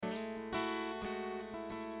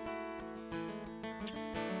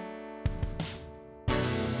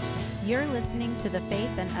You're listening to the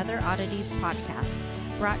Faith and Other Oddities podcast,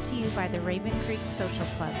 brought to you by the Raven Creek Social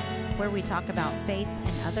Club, where we talk about faith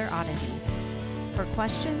and other oddities. For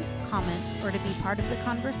questions, comments, or to be part of the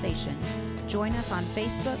conversation, join us on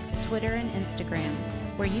Facebook, Twitter, and Instagram,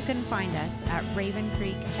 where you can find us at Raven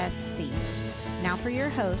Creek SC. Now for your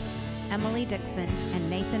hosts, Emily Dixon and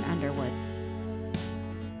Nathan Underwood.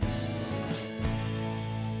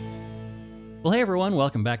 Well, hey everyone,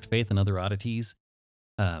 welcome back to Faith and Other Oddities.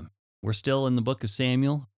 We're still in the book of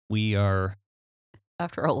Samuel. We are...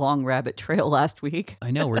 After a long rabbit trail last week. I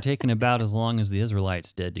know, we're taking about as long as the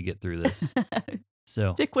Israelites did to get through this.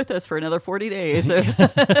 So Stick with us for another 40 days. So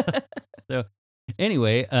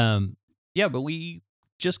anyway, but we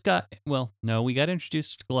just got, we got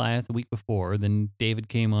introduced to Goliath the week before. Then David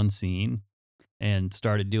came on scene and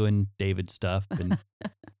started doing David stuff.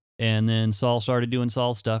 And then Saul started doing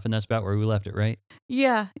Saul stuff, and that's about where we left it, right?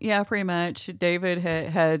 Yeah, pretty much. David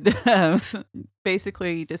had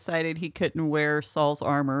basically decided he couldn't wear Saul's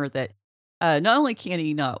armor, that not only can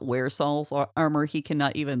he not wear Saul's armor, he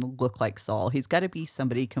cannot even look like Saul. He's got to be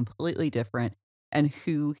somebody completely different and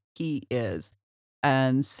who he is.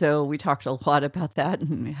 And so we talked a lot about that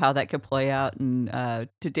and how that could play out in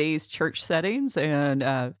today's church settings.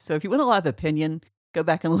 And so if you want a lot of opinion, go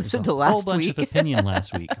back and listen to last week. A whole bunch of opinion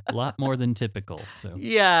last week. A lot more than typical. So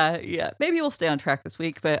Yeah. Maybe we'll stay on track this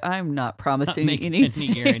week, but I'm not promising not making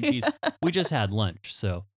anything. any guarantees. We just had lunch,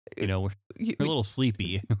 so we're a little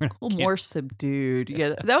sleepy. A little more subdued.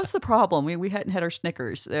 Yeah, that was the problem. We hadn't had our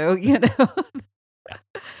Snickers, so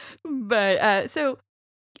But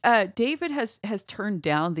David has turned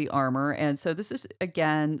down the armor, and so this is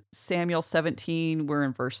again Samuel 17. We're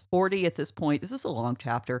in verse 40 at this point. This is a long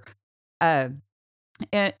chapter.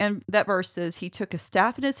 And that verse says, he took a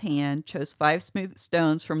staff in his hand, chose 5 smooth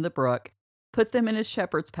stones from the brook, put them in his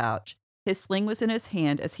shepherd's pouch. His sling was in his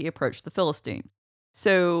hand as he approached the Philistine.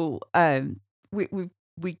 So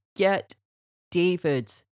we get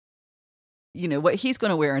David's, what he's going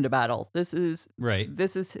to wear into battle. This is right.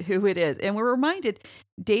 This is who it is. And we're reminded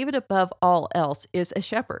David, above all else, is a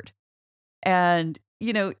shepherd. And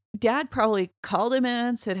Dad probably called him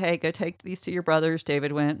in, said, hey, go take these to your brothers.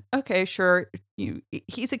 David went, okay, sure.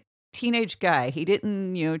 He's a teenage guy. He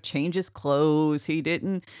didn't, change his clothes. He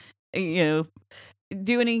didn't, do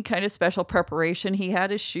any kind of special preparation. He had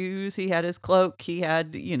his shoes. He had his cloak. He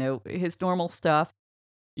had, his normal stuff.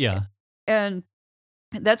 Yeah. And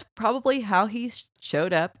that's probably how he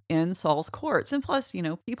showed up in Saul's courts. And plus,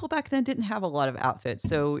 people back then didn't have a lot of outfits.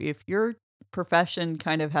 So if your profession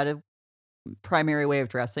kind of had a primary way of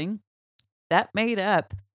dressing, that made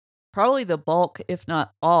up probably the bulk, if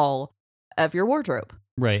not all, of your wardrobe.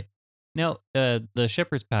 Right. Now, the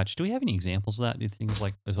shepherd's pouch, do we have any examples of that? Do you think is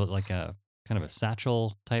it like a kind of a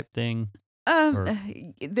satchel type thing?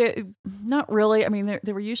 Not really. I mean,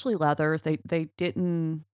 they were usually leather. They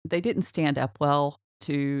didn't stand up well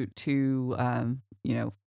to the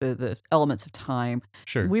elements of time.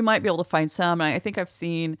 Sure. We might be able to find some. I think I've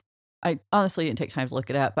seen. I honestly didn't take time to look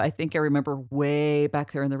it up, but I think I remember way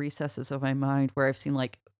back there in the recesses of my mind where I've seen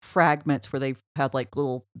like fragments where they've had like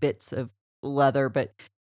little bits of leather, but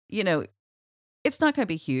it's not going to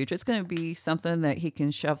be huge. It's going to be something that he can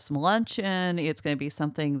shove some lunch in. It's going to be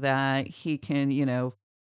something that he can,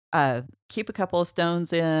 keep a couple of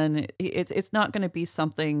stones in. It's not going to be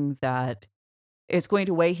something that is going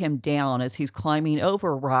to weigh him down as he's climbing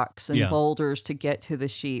over rocks and boulders to get to the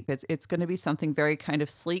sheep. It's going to be something very kind of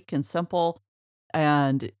sleek and simple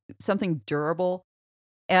and something durable.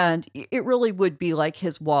 And it really would be like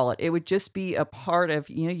his wallet. It would just be a part of,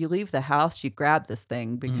 you leave the house, you grab this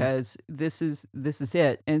thing because this is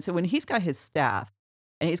it. And so when he's got his staff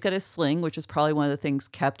and he's got his sling, which is probably one of the things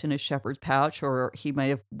kept in his shepherd's pouch, or he might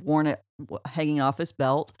have worn it hanging off his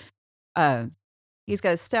belt. He's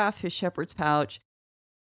got his staff, his shepherd's pouch.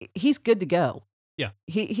 He's good to go. Yeah.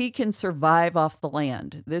 He can survive off the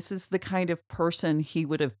land. This is the kind of person he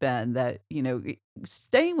would have been, that,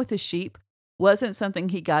 staying with his sheep wasn't something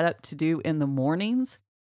he got up to do in the mornings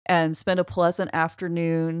and spend a pleasant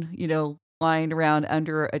afternoon, lying around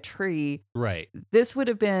under a tree. Right. This would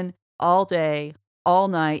have been all day, all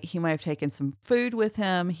night. He might have taken some food with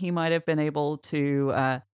him. He might have been able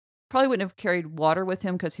to... probably wouldn't have carried water with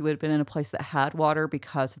him because he would have been in a place that had water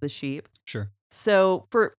because of the sheep. Sure. So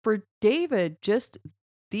for David, just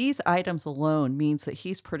these items alone means that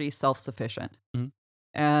he's pretty self-sufficient. Mm-hmm.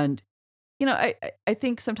 And, I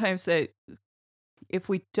think sometimes that if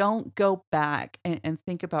we don't go back and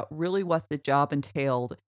think about really what the job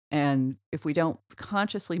entailed, and if we don't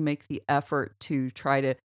consciously make the effort to try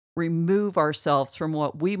to remove ourselves from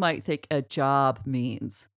what we might think a job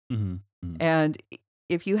means, Mm-hmm. Mm-hmm. and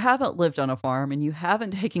if you haven't lived on a farm and you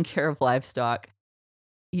haven't taken care of livestock,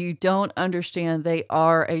 you don't understand they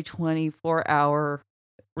are a 24-hour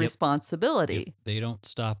Yep. responsibility. They don't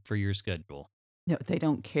stop for your schedule. No, they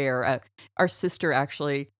don't care. Our sister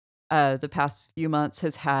actually, the past few months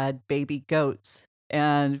has had baby goats.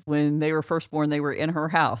 And when they were first born, they were in her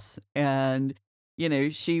house. And,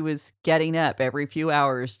 she was getting up every few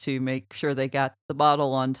hours to make sure they got the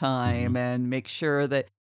bottle on time and make sure that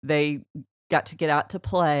they got to get out to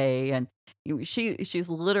play. And she's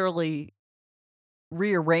literally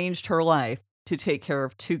rearranged her life to take care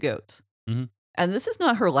of 2 goats. Mhm. And this is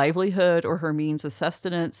not her livelihood or her means of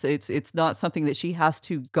sustenance. It's not something that she has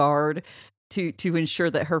to guard to ensure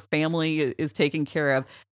that her family is taken care of.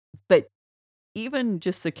 But even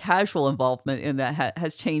just the casual involvement in that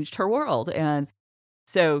has changed her world. And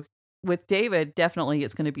so with David, definitely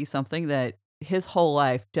it's going to be something that his whole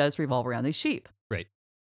life does revolve around these sheep. Right.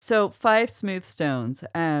 So 5 smooth stones.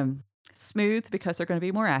 Smooth because they're going to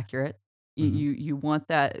be more accurate. You want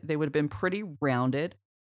that they would have been pretty rounded.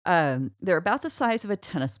 They're about the size of a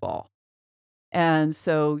tennis ball. And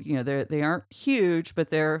so, they aren't huge, but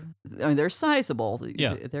they're sizable.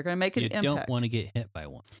 Yeah. They're going to make an You impact. don't want to get hit by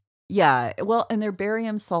one. Yeah, well, and they're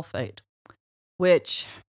barium sulfate, which,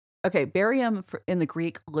 barium in the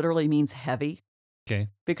Greek literally means heavy Okay.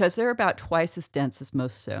 because they're about twice as dense as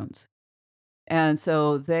most stones. And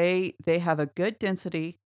so they have a good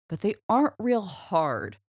density, but they aren't real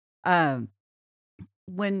hard.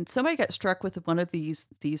 When somebody got struck with one of these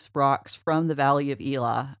rocks from the Valley of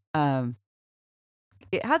Elah,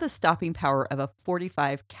 it had the stopping power of a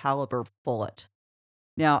 .45 caliber bullet.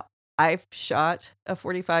 Now, I've shot a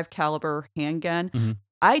 .45 caliber handgun. Mhm.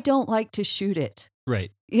 I don't like to shoot it.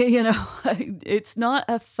 Right. It's not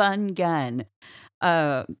a fun gun.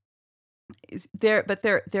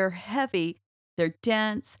 They're heavy, they're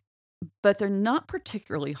dense, but they're not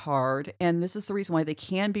particularly hard. And this is the reason why they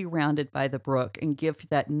can be rounded by the brook and give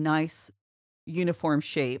that nice uniform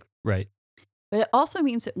shape. Right. But it also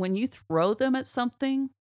means that when you throw them at something,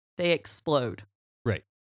 they explode. Right.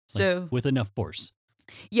 So with enough force.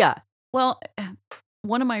 Yeah. Well,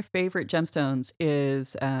 one of my favorite gemstones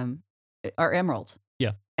is are emeralds.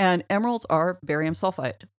 Yeah. And emeralds are barium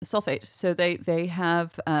sulfate. So they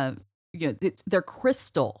have their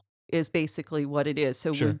crystal is basically what it is.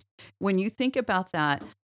 So Sure. when you think about that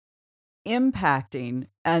impacting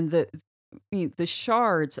and the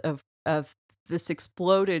shards of this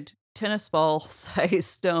exploded tennis ball sized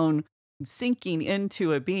stone sinking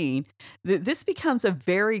into a bean, this becomes a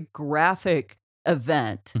very graphic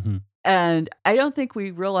event. Mhm. And I don't think we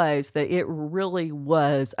realize that it really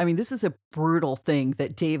was. I mean, this is a brutal thing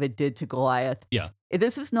that David did to Goliath. Yeah.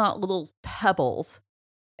 This was not little pebbles.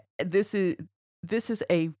 This is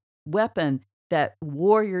a weapon that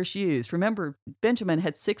warriors used. Remember, Benjamin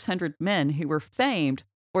had 600 men who were famed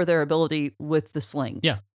for their ability with the sling.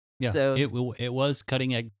 Yeah. Yeah. So It was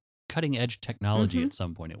cutting edge technology at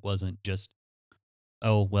some point. It wasn't just,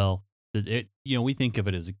 oh, well, we think of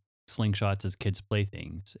it as slingshots as kids'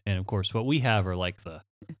 playthings. And of course, what we have are like the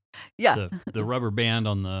rubber band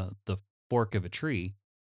on the fork of a tree,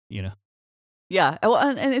 Yeah. Well,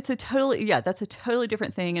 and it's that's a totally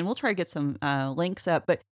different thing. And we'll try to get some links up.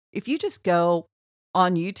 But if you just go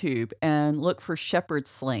on YouTube and look for shepherd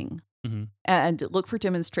sling Mhm. and look for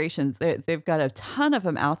demonstrations, they've got a ton of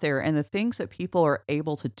them out there. And the things that people are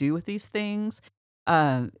able to do with these things,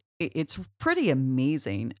 it's pretty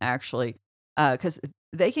amazing, actually, because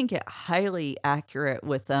they can get highly accurate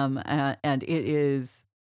with them. And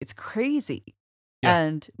it's crazy. Yeah.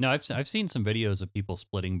 And No, I've seen some videos of people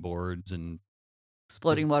splitting boards and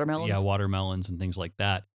exploding watermelons. Yeah, watermelons and things like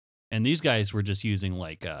that. And these guys were just using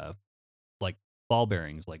like ball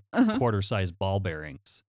bearings, like quarter-sized ball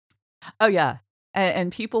bearings. Oh, yeah.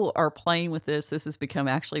 And people are playing with this. This has become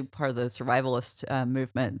actually part of the survivalist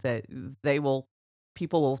movement that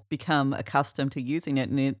people will become accustomed to using it.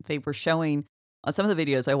 And they were showing on some of the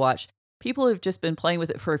videos I watched, people have just been playing with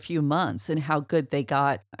it for a few months and how good they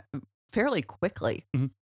got fairly quickly.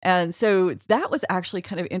 Mhm. And so that was actually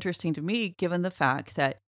kind of interesting to me, given the fact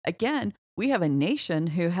that, again, we have a nation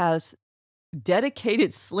who has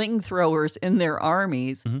dedicated sling throwers in their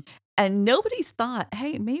armies, Mhm. and nobody's thought,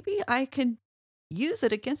 hey, maybe I can use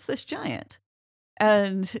it against this giant.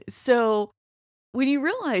 And so when you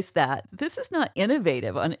realize that, this is not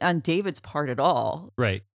innovative on David's part at all.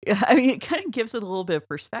 Right. I mean, it kind of gives it a little bit of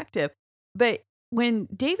perspective. But when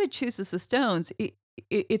David chooses the stones,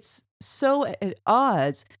 it's so at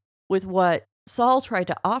odds with what Saul tried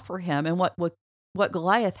to offer him and what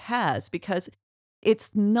Goliath has, because it's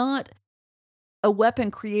not a weapon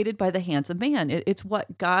created by the hands of man. It's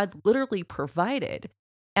what God literally provided.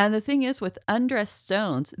 And the thing is, with undressed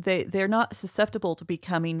stones, they're not susceptible to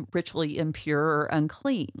becoming ritually impure or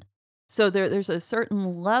unclean. So there's a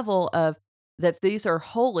certain level of that these are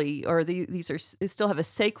holy, or these are still have a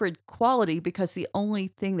sacred quality because the only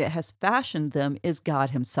thing that has fashioned them is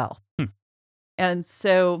God Himself. Hmm. And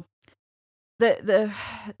so the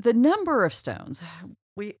the number of stones,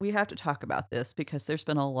 we have to talk about this because there's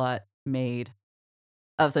been a lot made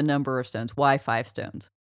of the number of stones. Why 5 stones?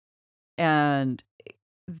 And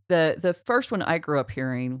the first one I grew up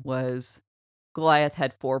hearing was Goliath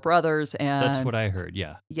had 4 brothers, That's and what I heard.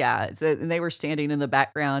 Yeah. yeah, and they were standing in the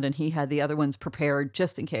background, and he had the other ones prepared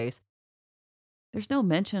just in case. There's no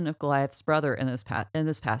mention of Goliath's brother in this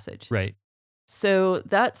passage. Right. So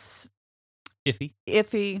that's Iffy.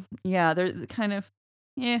 iffy. Yeah, they're kind of,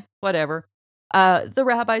 whatever. The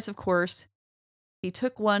rabbis, of course, he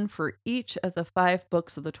took one for each of the 5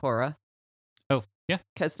 books of the Torah Oh, yeah.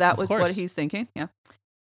 because that Of was course. what he's thinking. Yeah.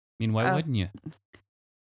 I mean, why Uh, wouldn't you?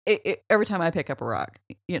 Every time I pick up a rock,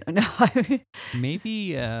 no.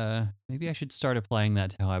 Maybe I should start applying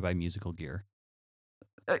that to how I buy musical gear.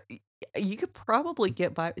 You could probably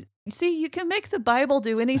get by. See, you can make the Bible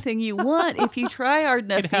do anything you want if you try hard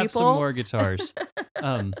enough, I'd have people. some more guitars.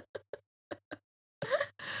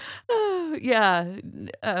 Yeah.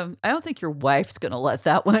 I don't think your wife's gonna let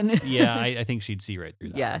that one. Yeah, I think she'd see right through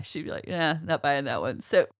that. Yeah, one. she'd be like, "Yeah, not buying that one."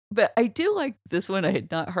 So, but I do like this one. I had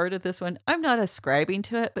not heard of this one. I'm not ascribing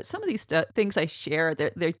to it, but some of these things I share,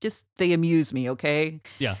 they're just they amuse me. Okay,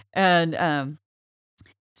 Yeah. and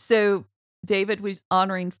so David was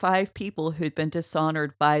honoring 5 people who'd been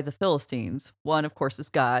dishonored by the Philistines. One, of course, is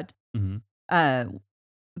God. hmm Uh,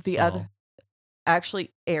 the Saul. other,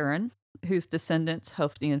 actually, Aaron, whose descendants,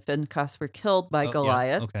 Hophni and Phinehas, were killed by Oh, yeah,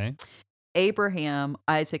 Goliath. Okay. Abraham,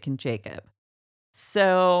 Isaac, and Jacob.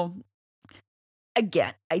 So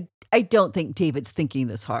again, I don't think David's thinking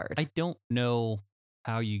this hard. I don't know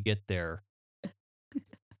how you get there.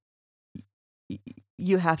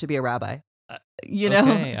 You have to be a rabbi. Uh, You know?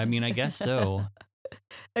 Okay. I mean, I guess so.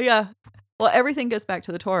 Yeah. Well, everything goes back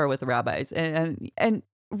to the Torah with the rabbis, and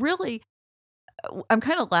really, I'm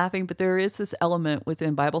kind of laughing, but there is this element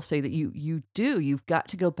within Bible study that you've got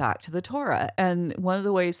to go back to the Torah, and one of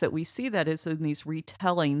the ways that we see that is in these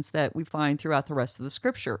retellings that we find throughout the rest of the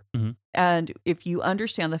Scripture. Mhm. And if you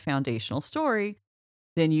understand the foundational story,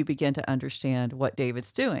 then you begin to understand what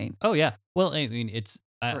David's doing, Oh yeah. Well, I mean, it's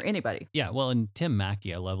or anybody. yeah. Well, and Tim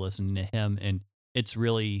Mackey, I love listening to him, and it's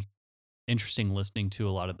really interesting listening to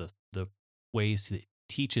a lot of the ways he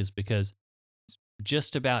teaches because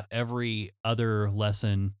just about every other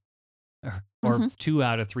lesson, or Mhm. 2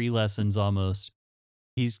 out of 3 lessons almost,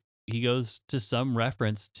 he goes to some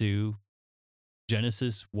reference to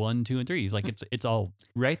Genesis 1, 2, and 3. He's like, it's all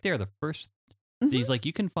right there. The first, Mhm. he's like,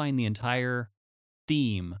 you can find the entire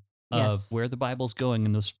theme of Yes. where the Bible's going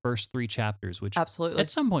in those first 3 chapters, which Absolutely.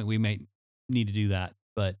 at some point we might need to do that,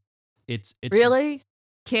 but it's Really?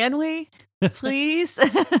 Can we? Please?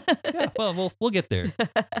 yeah. Well, we'll get there.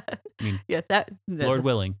 I mean, Yeah, Lord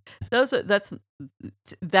willing.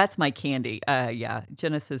 that's my candy. Yeah,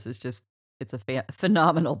 Genesis is just it's a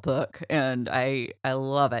phenomenal book, and I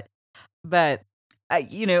love it. But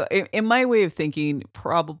in my way of thinking,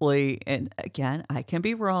 probably, and again, I can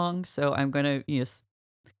be wrong, so I'm gonna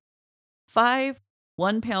 5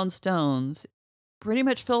 1-pound stones pretty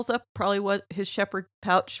much fills up probably what his shepherd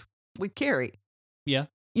pouch would carry. Yeah.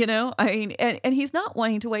 I mean, and he's not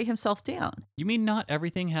wanting to weigh himself down. You mean not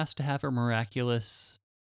everything has to have a miraculous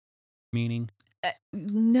meaning?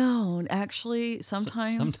 No, actually,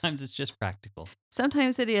 Sometimes it's just practical.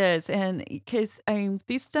 sometimes it is, and because I mean,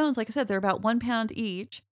 these stones, like I said, they're about 1 pound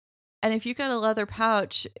each, and if you got a leather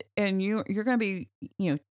pouch, and you're going to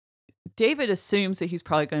be, David assumes that he's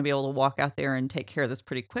probably going to be able to walk out there and take care of this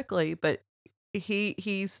pretty quickly, but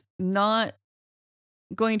he's not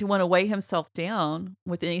going to want to weigh himself down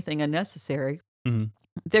with anything unnecessary. hmm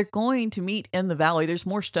They're going to meet in the valley. There's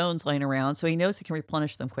more stones laying around, so he knows he can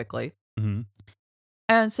replenish them quickly. hmm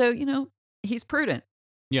And so, he's prudent.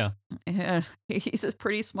 Yeah. He's a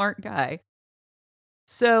pretty smart guy.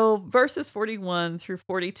 So, verses 41 through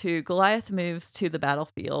 42, Goliath moves to the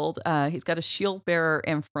battlefield. He's got a shield bearer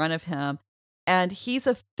in front of him, and he's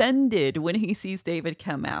offended when he sees David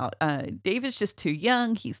come out. David's just too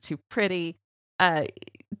young. He's too pretty.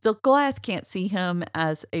 The Goliath can't see him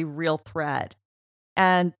as a real threat.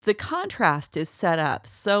 And the contrast is set up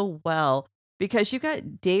so well because you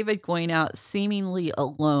got David going out seemingly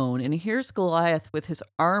alone, and here's Goliath with his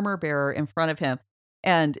armor bearer in front of him.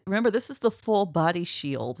 And remember, this is the full body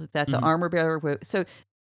shield that the Mhm. armor bearer would. So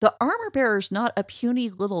the armor bearer is not a puny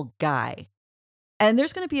little guy. And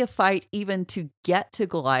there's going to be a fight even to get to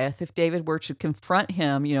Goliath if David were to confront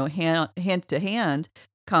him, hand to hand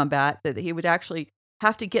combat, that he would actually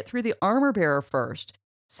have to get through the armor bearer first.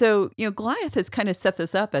 So, Goliath has kind of set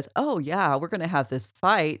this up as, oh, yeah, we're going to have this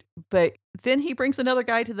fight. But then he brings another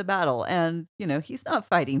guy to the battle. And, he's not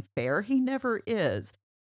fighting fair. He never is.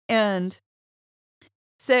 And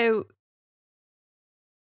so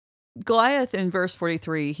Goliath in verse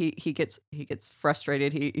 43, he gets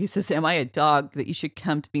frustrated. He says, "Am I a dog that you should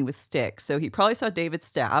come to me with sticks?" So he probably saw David's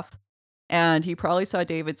staff, and he probably saw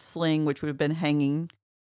David's sling, which would have been hanging,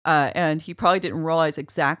 and he probably didn't realize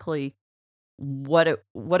exactly what it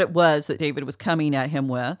was that David was coming at him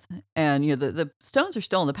with. And the stones are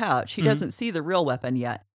still in the pouch. He Mhm. doesn't see the real weapon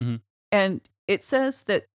yet. Mhm. And it says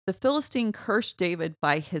that the Philistine cursed David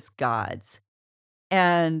by his gods.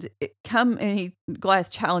 And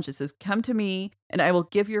Goliath challenges says, "Come to me, and I will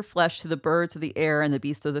give your flesh to the birds of the air and the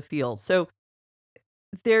beasts of the field." So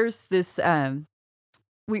there's this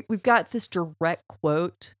we've got this direct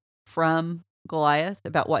quote from Goliath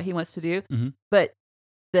about what he wants to do, Mhm. but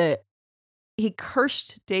he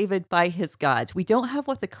cursed David by his gods. We don't have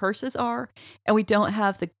what the curses are, and we don't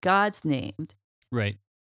have the gods named. Right.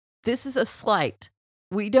 This is a slight.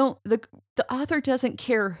 We don't the author doesn't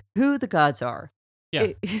care who the gods are.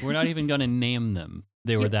 Yeah. It- We're not even going to name them.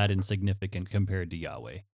 They were Yeah. that insignificant compared to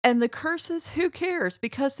Yahweh. And the curses, who cares?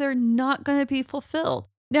 Because they're not going to be fulfilled.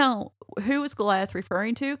 Now, who is Goliath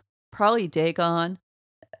referring to? Probably Dagon,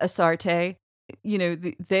 Asarte.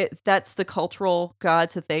 That's the cultural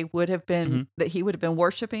gods that they would have been, Mhm. that he would have been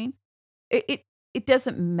worshiping. It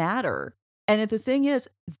doesn't matter. And the thing is,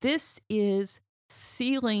 this is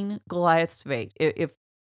sealing Goliath's fate. If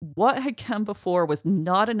what had come before was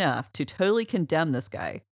not enough to totally condemn this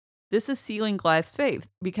guy, this is sealing Goliath's fate,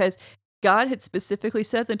 because God had specifically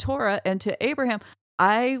said in the Torah and to Abraham,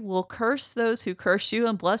 "I will curse those who curse you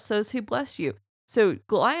and bless those who bless you." So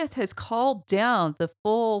Goliath has called down the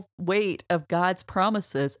full weight of God's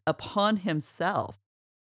promises upon himself.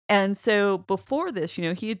 And so before this, he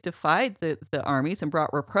had defied the armies and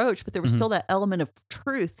brought reproach, but there was Mhm. still that element of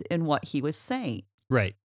truth in what he was saying.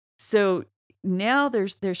 Right. So now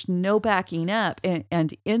there's no backing up,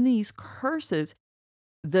 and in these curses,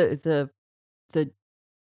 the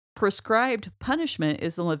prescribed punishment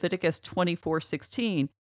is in Leviticus 24:16.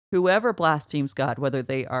 Whoever blasphemes God, whether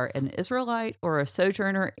they are an Israelite or a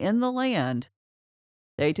sojourner in the land,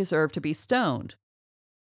 they deserve to be stoned.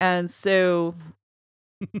 And so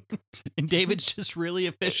And David's just really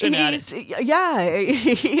efficient at it. yeah,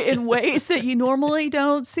 in ways that you normally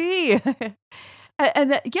don't see. And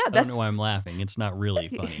I don't that's know why I'm laughing. It's not really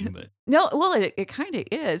funny, but no, well, it kind of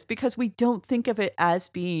is, because we don't think of it as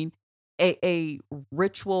being a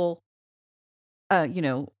ritual, uh, you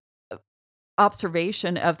know, uh,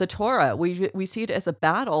 observation of the Torah. We see it as a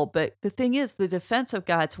battle, but the thing is, the defense of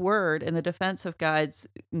God's word and the defense of God's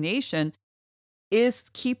nation is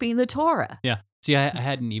keeping the Torah. yeah. See, I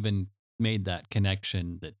hadn't even made that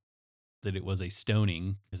connection that it was a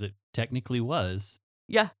stoning, because it technically was.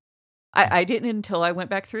 Yeah, I didn't until I went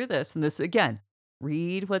back through this, and this again.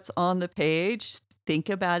 Read what's on the page. Think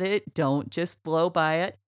about it. Don't just blow by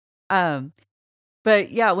it. Um,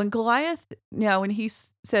 But yeah, when Goliath, when he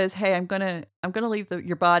says, "Hey, I'm gonna leave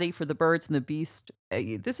your body for the birds and the beast,"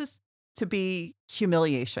 this is to be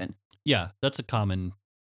humiliation. Yeah, that's a common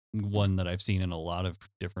one that I've seen in a lot of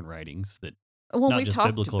different writings, that Well, not we've just talked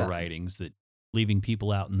biblical about writings, that leaving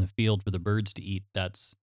people out in the field for the birds to eat,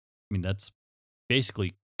 that's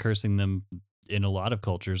basically cursing them in a lot of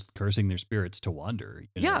cultures, cursing their spirits to wander.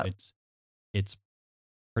 Yeah. It's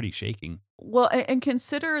pretty shaking. Well, and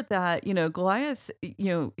consider that Goliath,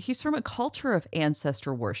 he's from a culture of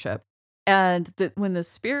ancestor worship, and that when the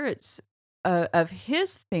spirits of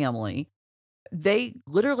his family, they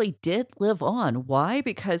literally did live on. Why?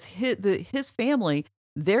 Because his family,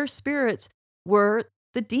 their spirits were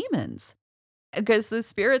the demons. Because the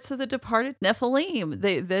spirits of the departed Nephilim,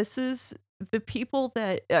 this is the people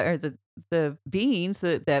that are the beings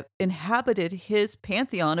that inhabited his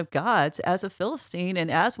pantheon of gods as a Philistine and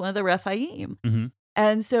as one of the Rephaim. Hmm.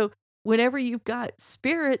 And so whenever you've got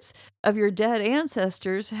spirits of your dead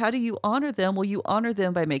ancestors, how do you honor them? Well, you honor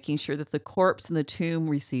them by making sure that the corpse in the tomb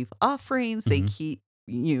receive offerings. They Mhm. keep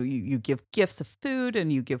you give gifts of food,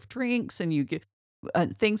 and you give drinks, and you give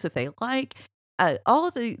things that they like. All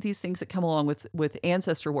of these things that come along with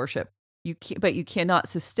ancestor worship. But you cannot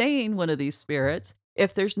sustain one of these spirits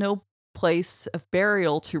if there's no place of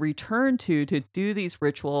burial to return to do these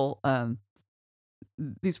ritual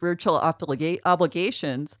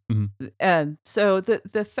obligations. Mhm. And so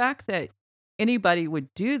the fact that anybody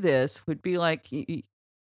would do this would be like,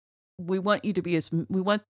 we want you to be we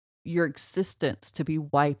want your existence to be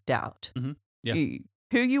wiped out. Yeah.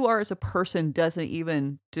 Who you are as a person doesn't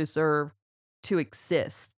even deserve to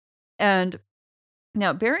exist. And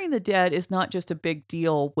now, burying the dead is not just a big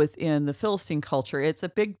deal within the Philistine culture. It's a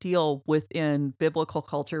big deal within biblical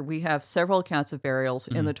culture. We have several accounts of burials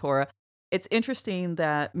in the Torah. It's interesting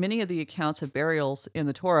that many of the accounts of burials in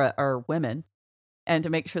the Torah are women, and to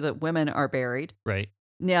make sure that women are buried. Right.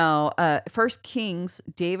 Now, First Kings,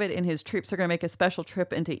 David and his troops are going to make a special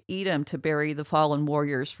trip into Edom to bury the fallen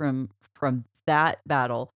warriors from that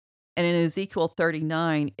battle. And in Ezekiel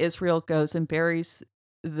 39, Israel goes and buries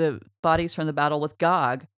the bodies from the battle with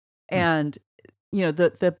Gog. And,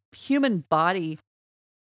 the human body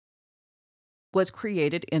was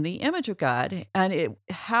created in the image of God, and it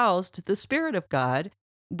housed the Spirit of God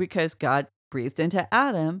because God breathed into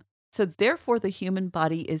Adam. So therefore, the human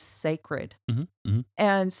body is sacred.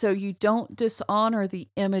 And so you don't dishonor the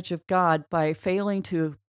image of God by failing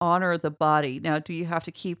to honor the body. Now, do you have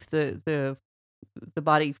to keep the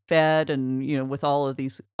body fed and, with all of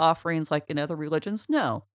these offerings like in other religions?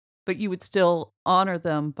 No. But you would still honor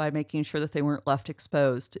them by making sure that they weren't left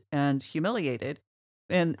exposed and humiliated.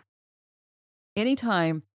 And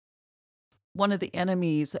anytime one of the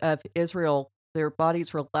enemies of Israel, their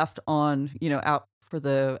bodies were left on, out for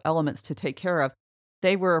the elements to take care of,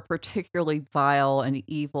 they were a particularly vile and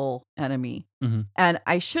evil enemy. And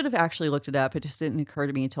I should have actually looked it up. It just didn't occur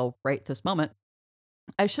to me until right this moment.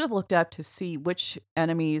 I should have looked up to see which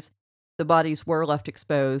enemies the bodies were left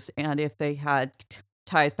exposed and if they had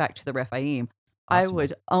ties back to the Rephaim.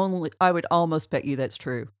 Awesome. I would almost bet you that's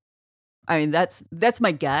true. I mean, that's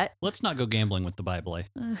my gut. Let's not go gambling with the Bible.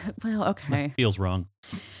 Well, okay. That feels wrong.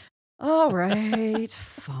 All right,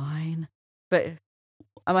 fine. But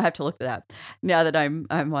I'm gonna have to look that up now that I'm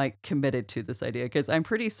like committed to this idea because I'm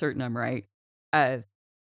pretty certain I'm right.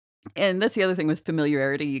 And that's the other thing with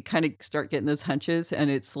familiarity. You kind of start getting those hunches,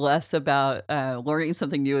 and it's less about learning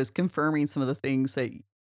something new, as confirming some of the things that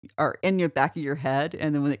are in your back of your head.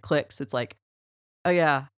 And then when it clicks, it's like, oh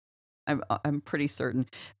yeah, I'm pretty certain.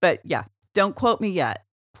 But yeah, don't quote me yet.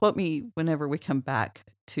 Quote me whenever we come back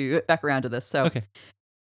around to this. So, okay.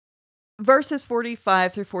 Verses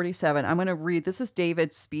 45 through 47. I'm going to read. This is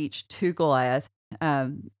David's speech to Goliath,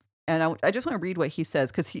 and I just want to read what he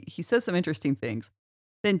says because he says some interesting things.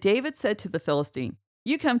 Then David said to the Philistine,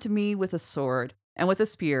 "You come to me with a sword and with a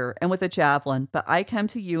spear and with a javelin, but I come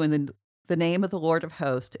to you in the name of the Lord of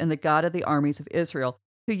hosts and the God of the armies of Israel,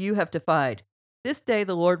 who you have defied. This day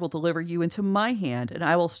the Lord will deliver you into my hand, and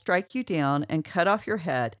I will strike you down and cut off your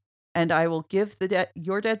head, and I will give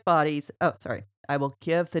your dead bodies. I will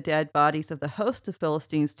give the dead bodies of the host of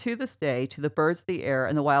Philistines to this day to the birds of the air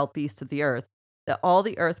and the wild beasts of the earth, that all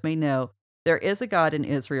the earth may know there is a God in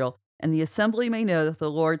Israel, and the assembly may know that the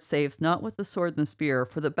Lord saves not with the sword and the spear,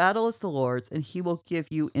 for the battle is the Lord's, and he will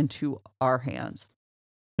give you into our hands."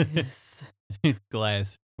 Yes.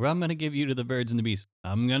 Goliath, well, I'm going to give you to the birds and the beast.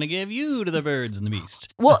 I'm going to give you to the birds and the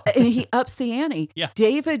beast. Well, and he ups the ante. Yeah.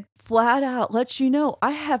 David flat out lets you know,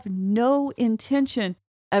 I have no intention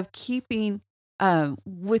of keeping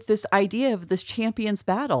with this idea of this champion's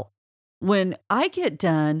battle. When I get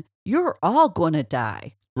done, you're all going to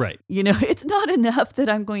die. Right. It's not enough that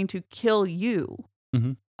I'm going to kill you.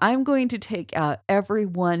 I'm going to take out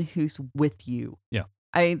everyone who's with you. Yeah.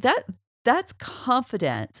 I mean, that's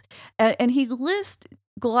confidence. And he lists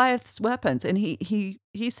Goliath's weapons, and he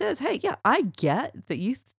says, "Hey, yeah, I get that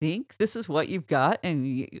you think this is what you've got,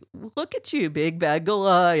 and look at you, big bad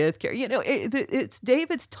Goliath." It's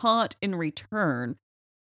David's taunt in return,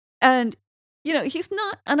 and he's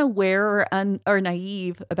not unaware or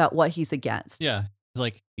naive about what he's against. Yeah, it's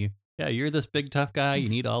like, you're this big tough guy. You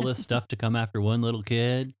need all this stuff to come after one little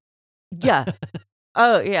kid. Yeah.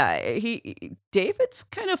 Oh, yeah. David's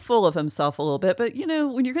kind of full of himself a little bit, but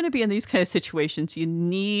when you're going to be in these kind of situations, you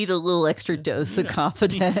need a little extra dose of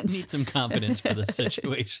confidence. Need some confidence for the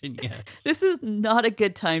situation. Yes. This is not a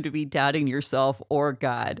good time to be doubting yourself or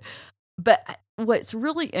God. But what's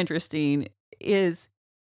really interesting is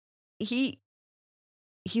he's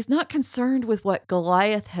not concerned with what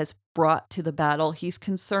Goliath has brought to the battle. He's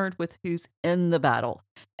concerned with who's in the battle.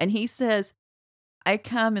 And he says, "I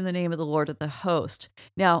come in the name of the Lord of the host."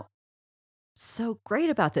 Now, so great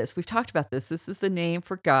about this. We've talked about this. This is the name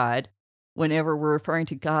for God whenever we're referring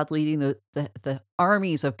to God leading the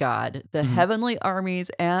armies of God, the heavenly armies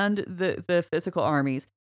and the physical armies.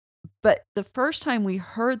 But the first time we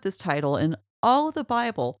heard this title in all of the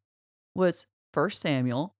Bible was 1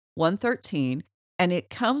 Samuel 1:13, and it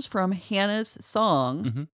comes from Hannah's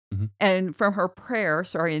song and from her prayer,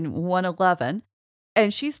 in 1:11.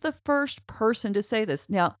 And she's the first person to say this.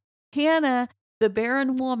 Now, Hannah, the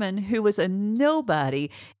barren woman who was a nobody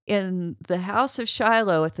in the house of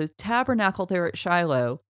Shiloh at the tabernacle there at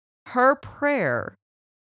Shiloh, her prayer,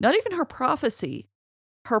 not even her prophecy,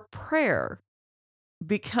 her prayer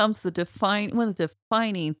becomes one of the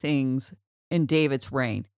defining things in David's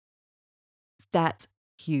reign. That's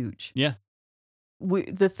huge. Yeah.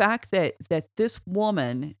 The fact that this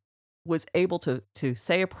woman was able to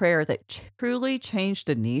say a prayer that truly changed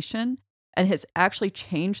a nation and has actually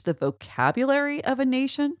changed the vocabulary of a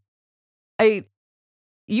nation.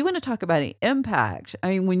 You want to talk about an impact.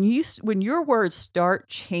 I mean, when your words start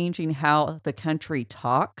changing how the country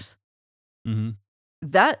talks, Mm-hmm.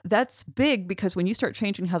 that's big, because when you start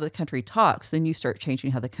changing how the country talks, then you start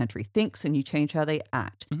changing how the country thinks, and you change how they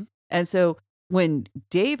act. Mhm. And so when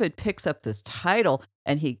David picks up this title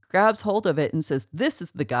and he grabs hold of it and says, "This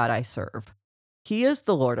is the God I serve. He is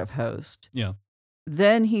the Lord of hosts." Yeah.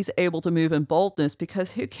 Then he's able to move in boldness,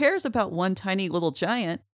 because who cares about one tiny little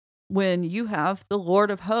giant when you have the Lord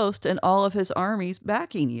of hosts and all of his armies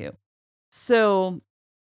backing you? So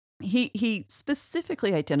he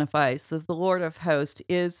specifically identifies that the Lord of hosts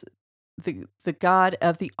is the God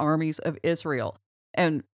of the armies of Israel.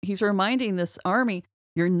 And he's reminding this army,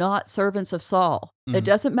 you're not servants of Saul. It Mhm.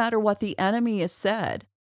 doesn't matter what the enemy has said.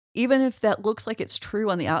 Even if that looks like it's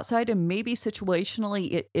true on the outside, and maybe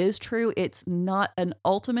situationally it is true, it's not an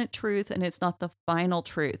ultimate truth, and it's not the final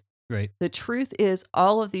truth. Right. The truth is,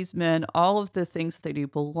 all of these men, all of the things that they do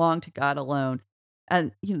belong to God alone.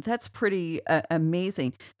 And, that's pretty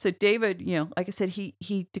amazing. So David, like I said,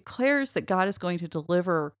 he declares that God is going to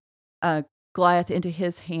deliver Goliath into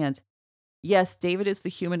his hands. Yes, David is the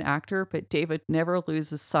human actor, but David never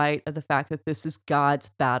loses sight of the fact that this is God's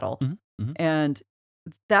battle. Mhm. Mhm. And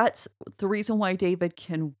that's the reason why David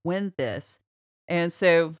can win this. And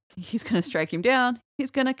so he's going to strike him down.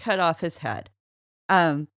 He's going to cut off his head.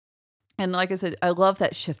 And like I said, I love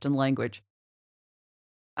that shift in language.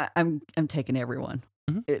 I'm taking everyone.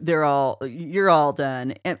 Mhm. You're all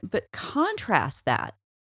done. But contrast that.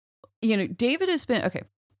 David's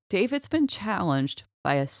been challenged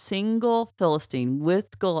by a single Philistine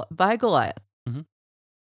by Goliath. Mhm.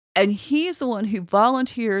 And he's the one who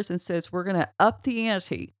volunteers and says, we're going to up the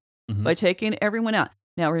ante Mhm. by taking everyone out.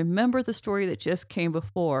 Now, remember the story that just came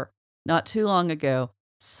before, not too long ago.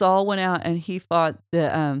 Saul went out and he fought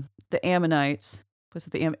the Ammonites. Was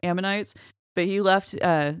it the Ammonites? But he left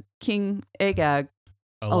King Agag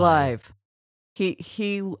alive.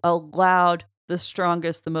 He allowed the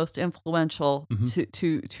strongest, the most influential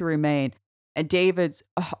Mhm. to remain. And David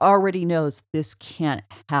already knows this can't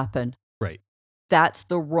happen. Right. That's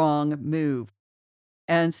the wrong move.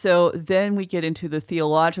 And so then we get into the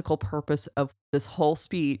theological purpose of this whole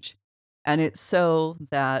speech. And it's so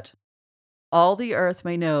that all the earth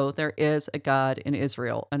may know there is a God in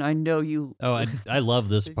Israel. And I know you. Oh, I love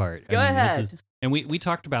this part. Go ahead. And we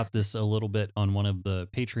talked about this a little bit on one of the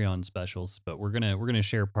Patreon specials, but we're gonna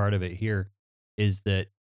share part of it here. Is that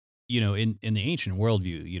in the ancient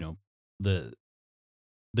worldview,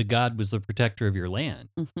 the God was the protector of your land,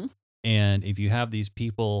 Mm-hmm. and if you have these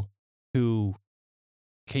people who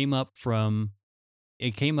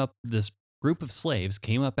this group of slaves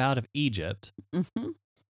came up out of Egypt, Mm-hmm.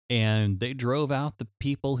 and they drove out the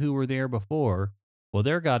people who were there before. Well,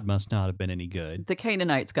 their God must not have been any good. The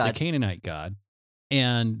Canaanites' God. The Canaanite God.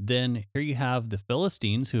 And then here you have the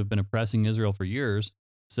Philistines who have been oppressing Israel for years.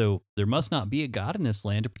 So there must not be a God in this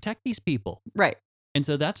land to protect these people. Right. And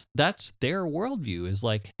so that's their worldview, is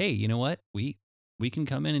like, hey, you know what? We can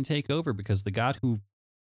come in and take over because the God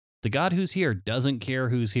who's here doesn't care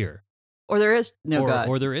who's here. Or there is no God.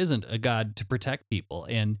 Or there isn't a God to protect people.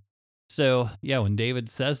 And so, yeah, when David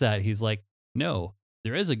says that, he's like, no,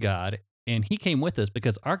 there is a God, and he came with us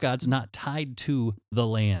because our God's not tied to the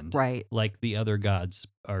land, Right. like the other gods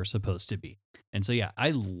are supposed to be. And so, yeah,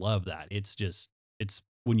 I love that. It's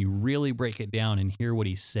when you really break it down and hear what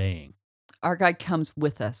he's saying. Our God comes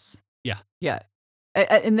with us. Yeah. Yeah.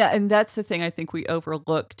 And that's the thing I think we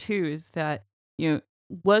overlook too, is that,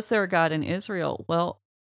 was there a God in Israel? Well,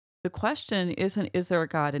 the question isn't, is there a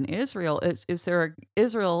God in Israel? Is there an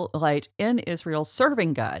Israelite in Israel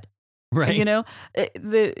serving God? Right.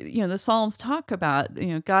 The Psalms talk about,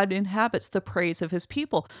 God inhabits the praise of his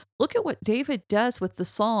people. Look at what David does with the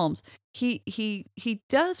Psalms. He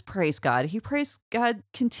does praise God. He praised God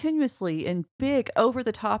continuously in big, over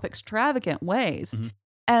the top, extravagant ways. Mhm.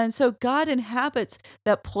 And so God inhabits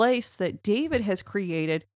that place that David has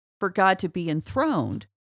created for God to be enthroned.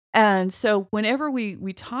 And so whenever we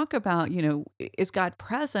talk about, is God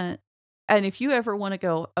present? And if you ever want to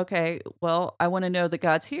go, okay, well, I want to know that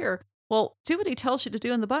God's here. Well, do what he tells you to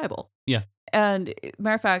do in the Bible. Yeah. And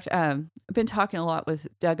matter of fact, I've been talking a lot with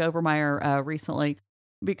Doug Overmeyer recently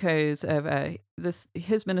because of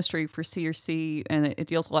his ministry for CRC, and it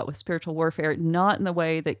deals a lot with spiritual warfare, not in the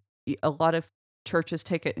way that a lot of churches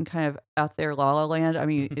take it and kind of out there la la land. I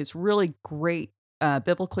mean, it's really great,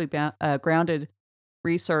 biblically grounded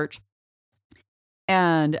research.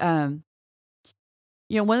 And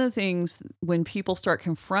one of the things when people start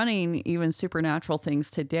confronting even supernatural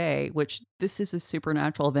things today, which this is a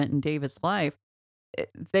supernatural event in David's life,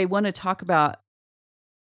 they want to talk about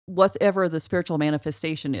whatever the spiritual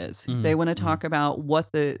manifestation is. They want to talk about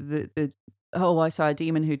what the oh, I saw a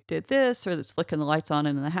demon who did this, or that's flicking the lights on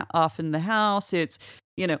and off in the house. It's,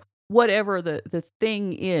 whatever the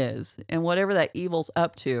thing is, and whatever that evil's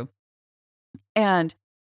up to. And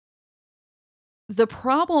the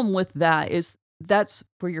problem with that is that's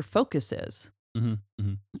where your focus is.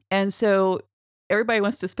 And so everybody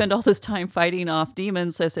wants to spend all this time fighting off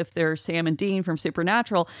demons as if they're Sam and Dean from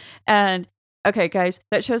Supernatural. And okay, guys,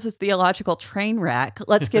 that shows a theological train wreck.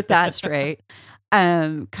 Let's get that straight.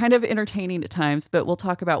 Kind of entertaining at times, but we'll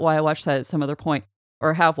talk about why I watched that at some other point,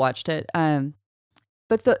 or have watched it.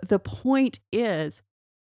 But the point is,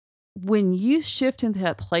 when you shift into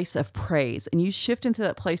that place of praise and you shift into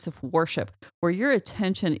that place of worship where your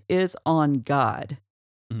attention is on God,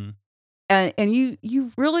 and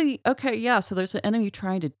you really, okay, yeah, so there's an enemy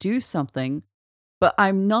trying to do something, but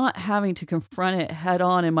I'm not having to confront it head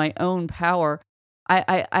on in my own power.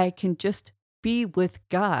 I can just be with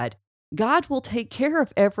God. God will take care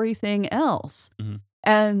of everything else.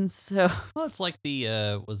 And so, well, it's like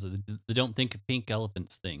the don't think of pink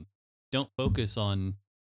elephants thing. Don't focus on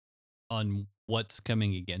what's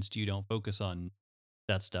coming against you. Don't focus on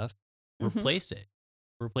that stuff. Replace it.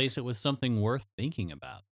 Replace it with something worth thinking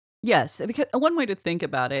about. Yes, because one way to think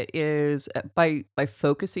about it is by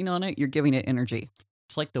focusing on it, you're giving it energy.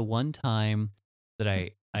 It's like the one time that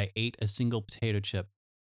I ate a single potato chip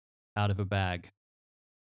out of a bag.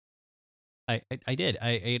 I did.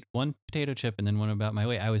 I ate one potato chip and then went about my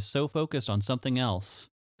way. I was so focused on something else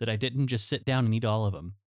that I didn't just sit down and eat all of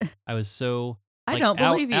them. I was so... I don't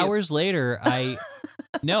believe you. Hours later, I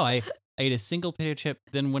ate a single potato chip,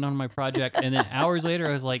 then went on my project, and then hours later,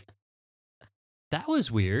 I was like, that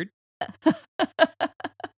was weird. But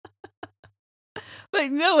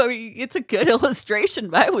no, I mean, it's a good illustration,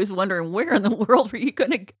 but I was wondering, where in the world were you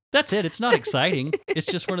going to... That's it. It's not exciting. It's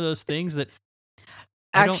just one of those things that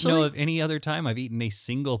I don't know of any other time I've eaten a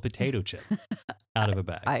single potato chip out of a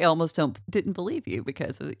bag. I almost didn't believe you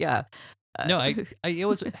because, yeah. No, I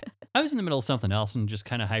was in the middle of something else and just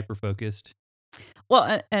kind of hyper-focused.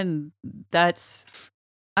 Well, and that's,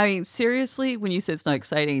 I mean, seriously, when you say it's not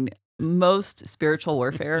exciting, most spiritual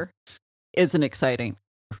warfare isn't exciting.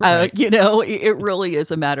 Right. It really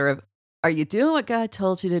is a matter of, are you doing what God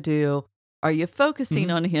told you to do? Are you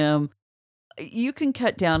focusing on Him? You can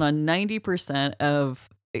cut down on 90% of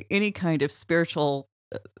any kind of spiritual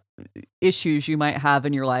issues you might have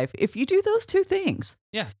in your life if you do those two things.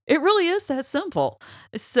 Yeah. It really is that simple.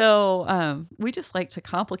 So we just like to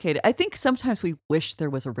complicate it. I think sometimes we wish there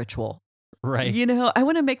was a ritual. Right. I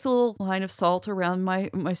want to make the little line of salt around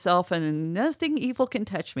myself and nothing evil can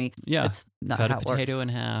touch me. Yeah. That's not Cut how a it potato works. in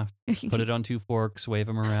half, put it on 2 forks, wave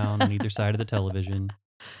them around on either side of the television.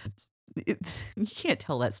 You can't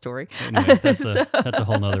tell that story. Anyway, that's a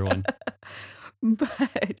whole nother one.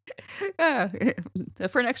 But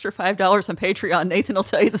for an extra $5 on Patreon, Nathan will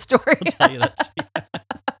tell you the story. I'll tell you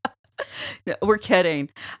that. No, we're kidding.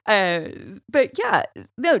 But yeah,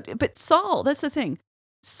 no, but Saul, that's the thing.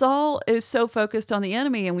 Saul is so focused on the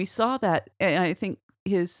enemy, and we saw that. And I think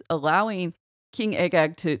his allowing King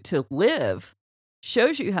Agag to live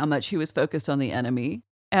shows you how much he was focused on the enemy.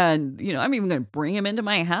 And, I'm even going to bring him into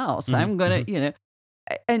my house. I'm going to,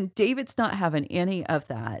 and David's not having any of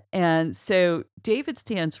that. And so David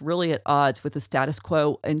stands really at odds with the status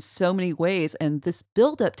quo in so many ways. And this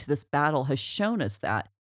buildup to this battle has shown us that.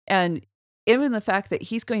 And even the fact that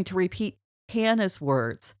he's going to repeat Hannah's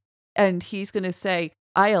words, and he's going to say,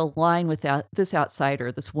 I align with this outsider,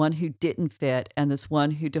 this one who didn't fit, and this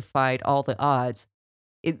one who defied all the odds.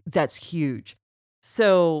 That's huge.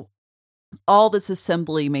 So all this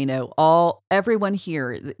assembly may know, everyone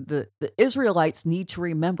here, the Israelites need to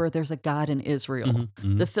remember there's a God in Israel.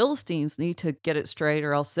 The Philistines need to get it straight,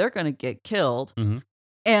 or else they're going to get killed.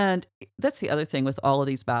 And that's the other thing with all of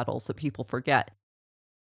these battles that people forget.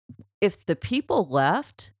 If the people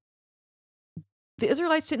left, the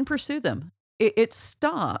Israelites didn't pursue them. It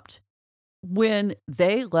stopped when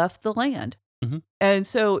they left the land. Mhm. And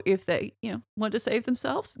so if they, want to save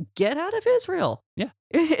themselves, get out of Israel. Yeah.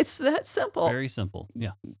 It's that simple. Very simple.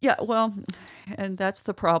 Yeah. Yeah, well, and that's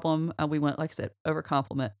the problem. We went, like I said,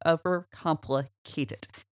 overcomplicate it.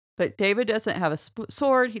 But David doesn't have a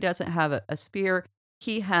sword. He doesn't have a spear.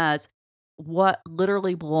 He has what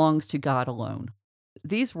literally belongs to God alone.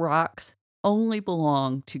 These rocks only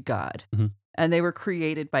belong to God, Mhm. and they were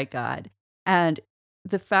created by God. And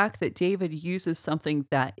the fact that David uses something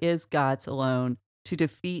that is God's alone to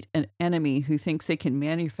defeat an enemy who thinks they can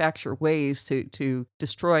manufacture ways to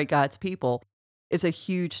destroy God's people is a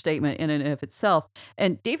huge statement in and of itself.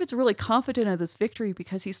 And David's really confident of this victory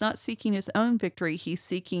because he's not seeking his own victory. He's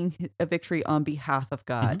seeking a victory on behalf of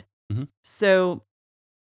God. Mhm. So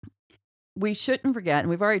we shouldn't forget, and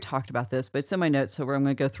we've already talked about this, but it's in my notes, so I'm going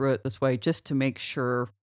to go through it this way just to make sure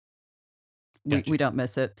Gotcha. we don't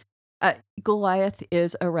miss it. Goliath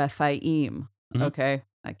is a Rephaim. Mhm. Okay.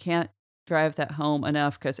 I can't drive that home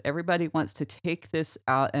enough because everybody wants to take this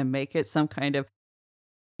out and make it some kind of,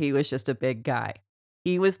 he was just a big guy.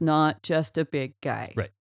 He was not just a big guy. Right.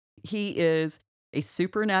 He is a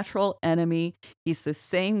supernatural enemy. He's the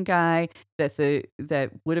same guy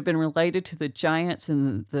that would have been related to the giants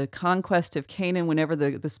in the conquest of Canaan whenever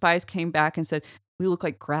the spies came back and said, we look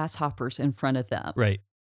like grasshoppers in front of them. Right.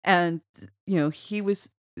 And, he was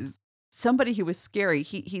somebody who was scary.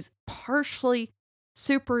 He's partially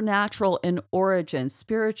supernatural in origin,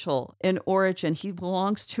 spiritual in origin. He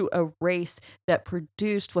belongs to a race that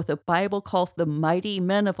produced what the Bible calls the mighty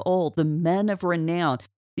men of old, the men of renown.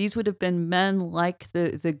 These would have been men like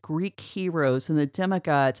the Greek heroes and the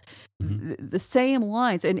demigods, Mhm. the same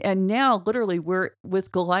lines. And now, literally, we're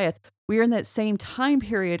with Goliath. We're in that same time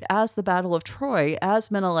period as the Battle of Troy,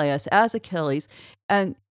 as Menelaus, as Achilles.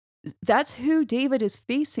 And that's who David is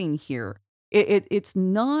facing here. It's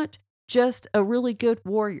not just a really good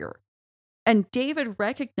warrior. And David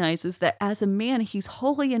recognizes that as a man, he's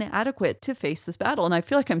wholly inadequate to face this battle. And I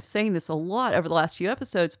feel like I'm saying this a lot over the last few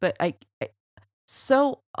episodes, but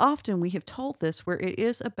so often we have told this where it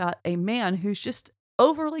is about a man who's just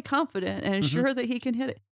overly confident and Mhm. sure that he can hit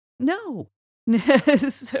it. No.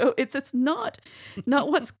 So it's not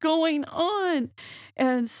what's going on.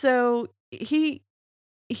 And so he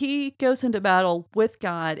goes into battle with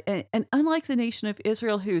God. And unlike the nation of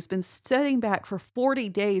Israel, who's been sitting back for 40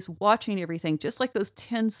 days watching everything, just like those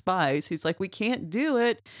 10 spies who's like, we can't do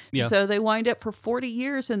it. Yeah. So they wind up for 40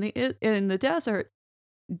 years in the desert.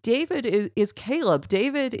 David is Caleb.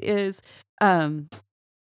 David is other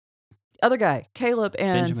guy, Caleb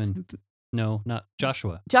and Benjamin. No, not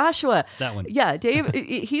Joshua. Joshua. That one. Yeah, David.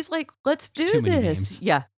 He's like, let's do Too many this. names.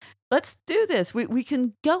 Yeah, let's do this. We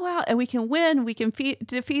can go out and we can win. We can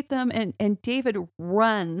defeat them. And David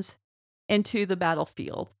runs into the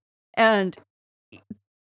battlefield, and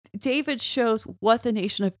David shows what the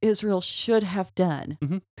nation of Israel should have done,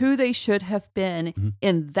 Mhm. who they should have been Mhm.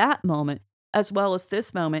 in that moment, as well as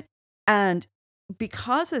this moment. And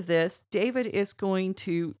because of this, David is going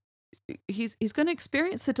to he's going to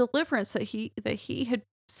experience the deliverance that he had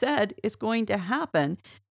said is going to happen.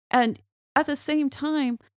 And at the same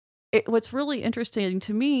time, what's really interesting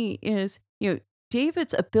to me is,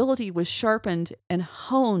 David's ability was sharpened and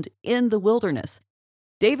honed in the wilderness.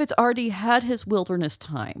 David's already had his wilderness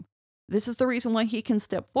time. This is the reason why he can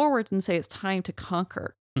step forward and say it's time to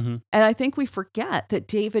conquer. Mhm. And I think we forget that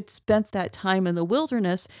David spent that time in the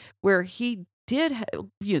wilderness where he did,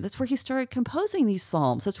 that's where he started composing these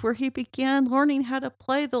psalms. That's where he began learning how to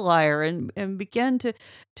play the lyre and began to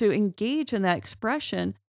engage in that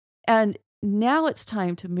expression. And now it's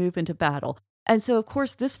time to move into battle. And so, of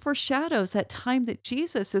course, this foreshadows that time that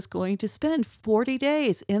Jesus is going to spend 40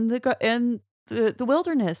 days in the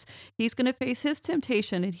wilderness. He's going to face his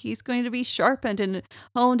temptation, and he's going to be sharpened and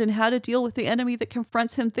honed in how to deal with the enemy that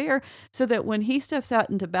confronts him there, so that when he steps out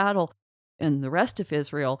into battle in the rest of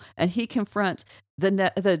Israel and he confronts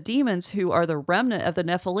the demons who are the remnant of the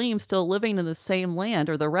Nephilim still living in the same land,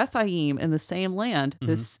 or the Rephaim in the same land.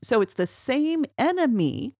 So it's the same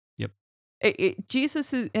enemy. Yep.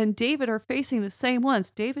 Jesus and David are facing the same ones.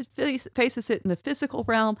 David faces it in the physical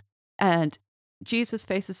realm, and Jesus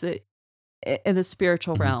faces it in the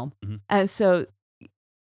spiritual Mhm. realm. Mhm. And so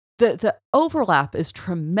the overlap is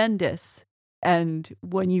tremendous. And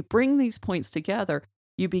when you bring these points together,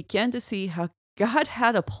 you begin to see how God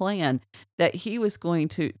had a plan that he was going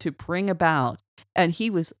to bring about. And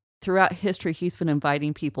throughout history, he's been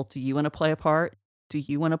inviting people. Do you want to play a part? Do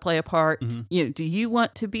you want to play a part? Mhm. Do you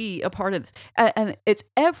want to be a part of this? And it's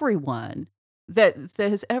everyone that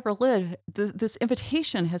has ever lived. This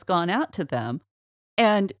invitation has gone out to them.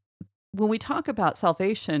 And when we talk about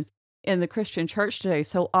salvation, in the Christian church today,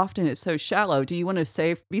 so often it's so shallow. Do you want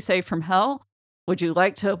to be saved from hell? Would you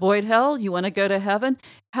like to avoid hell? You want to go to heaven?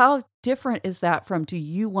 How different is that from, do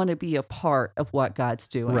you want to be a part of what God's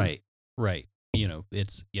doing? Right. Right.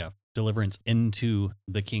 It's deliverance into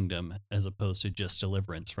the kingdom as opposed to just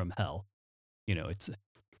deliverance from hell. It's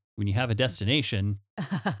when you have a destination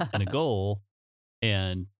and a goal,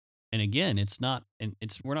 and again,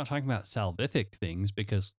 we're not talking about salvific things,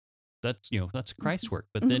 because that's Christ's work.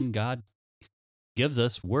 But then God gives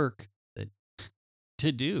us work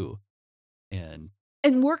to do, and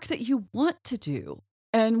work that you want to do,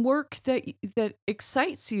 and work that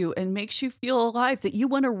excites you and makes you feel alive, that you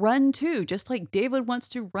want to run to, just like David wants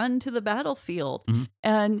to run to the battlefield. Mhm.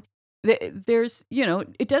 And there's,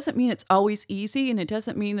 it doesn't mean it's always easy, and it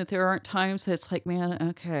doesn't mean that there aren't times that it's like, man,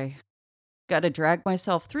 okay, got to drag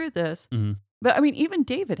myself through this. Mhm. But I mean, even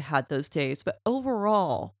David had those days. But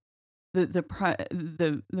overall,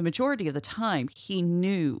 the majority of the time, he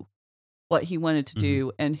knew what he wanted to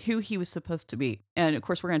do and who he was supposed to be. And of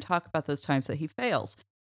course, we're going to talk about those times that he fails,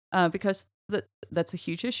 because that's a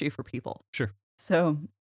huge issue for people. Sure. So,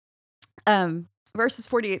 verses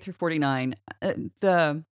 48 through 49,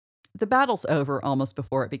 the battle's over almost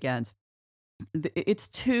before it begins. It's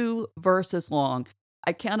 2 verses long.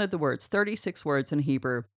 I counted the words, 36 words in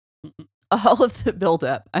Hebrew. All of the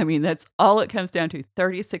buildup. I mean, that's all it comes down to,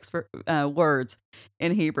 36 words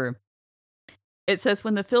in Hebrew. It says,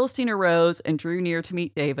 when the Philistine arose and drew near to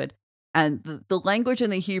meet David, and the language in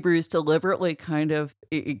the Hebrew is deliberately kind of,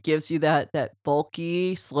 it gives you that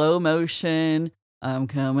bulky, slow motion, I'm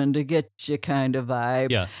coming to get you kind of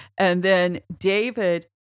vibe. Yeah. And then David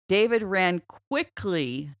ran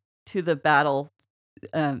quickly to the battle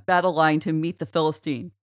line to meet the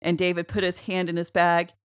Philistine. And David put his hand in his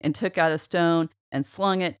bag and took out a stone and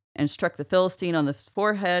slung it and struck the Philistine on the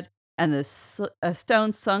forehead. And the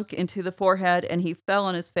stone sunk into the forehead, and he fell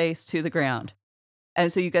on his face to the ground.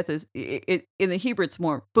 And so you get this. In the Hebrew, it's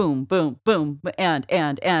more boom, boom, boom, and.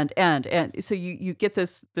 So you get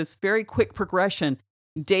this very quick progression.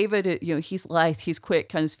 David, he's lithe, he's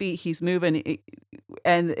quick on his feet, he's moving,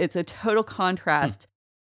 and it's a total contrast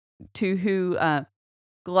to who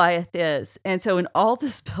Goliath is. And so in all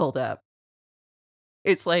this buildup,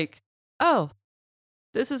 it's like, oh,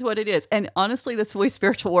 this is what it is. And honestly, that's the way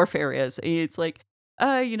spiritual warfare is. It's like,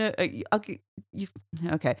 I'll get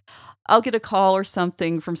a call or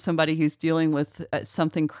something from somebody who's dealing with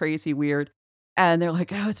something crazy weird. And they're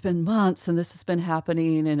like, oh, it's been months and this has been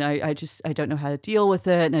happening. And I don't know how to deal with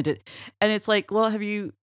it. And it's like, well, have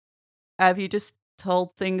you just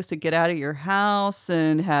told things to get out of your house?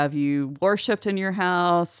 And have you worshiped in your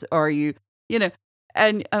house? Or are you,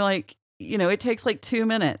 and I'm like, it takes like 2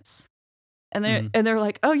 minutes. And they're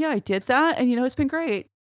like, oh yeah, I did that, and it's been great.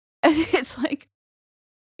 And it's like,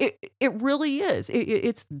 it really is.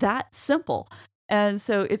 It's that simple. And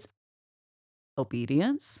so it's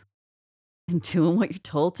obedience and doing what you're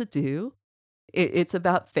told to do. It's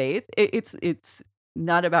about faith. It's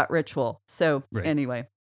not about ritual. So Anyway,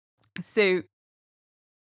 so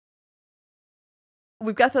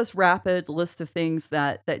we've got this rapid list of things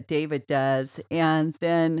that David does, and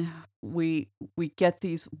then we get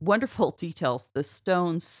these wonderful details. The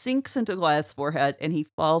stone sinks into Goliath's forehead, and he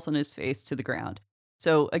falls on his face to the ground.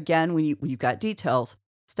 So again, when you've got details,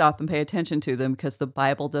 stop and pay attention to them, because the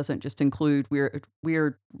Bible doesn't just include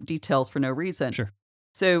weird details for no reason. Sure.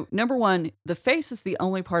 So number 1, the face is the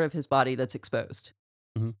only part of his body that's exposed,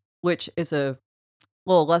 which is a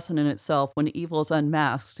little lesson in itself. When evil is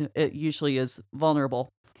unmasked, it usually is vulnerable,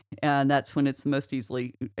 and that's when it's most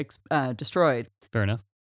easily destroyed. Fair enough.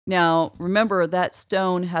 Now, remember, that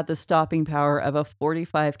stone had the stopping power of a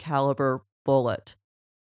 .45 caliber bullet.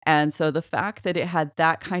 And so the fact that it had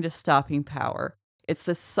that kind of stopping power, it's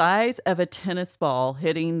the size of a tennis ball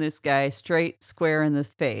hitting this guy straight square in the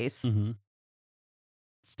face. Mm-hmm.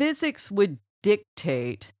 Physics would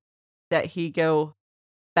dictate that he go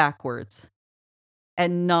backwards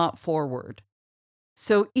and not forward.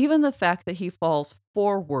 So even the fact that he falls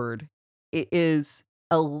forward, it is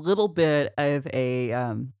a little bit of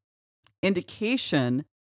a indication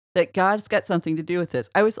that God's got something to do with this.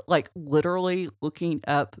 I was like literally looking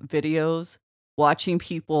up videos, watching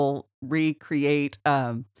people recreate,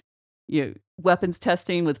 weapons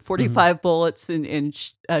testing with 45 bullets and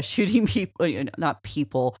shooting people, not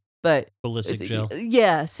people, but ballistic gel.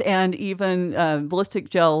 Yes, and even ballistic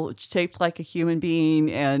gel shaped like a human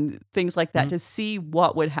being and things like that to see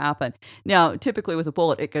what would happen. Now, typically with a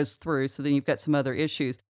bullet, it goes through, so then you've got some other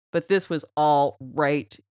issues. But this was all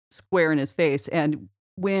right square in his face. And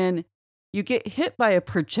when you get hit by a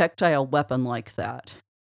projectile weapon like that,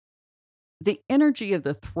 the energy of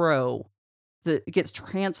the throw that gets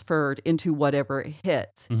transferred into whatever it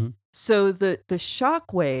hits. Mhm. So the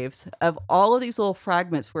shock waves of all of these little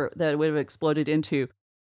fragments that it would have exploded into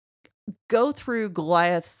go through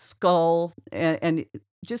Goliath's skull and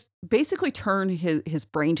just basically turn his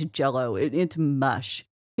brain to jello, into mush.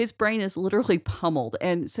 His brain is literally pummeled.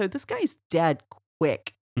 And so this guy's dead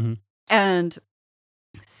quick. Mhm. And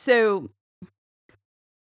so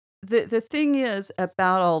the thing is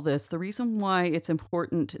about all this, the reason why it's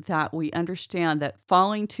important that we understand that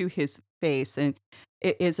falling to his face, and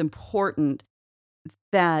it is important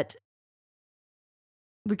that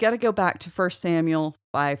we got to go back to 1 Samuel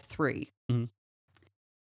 5:3. Mhm.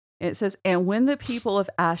 It says, "And when the people of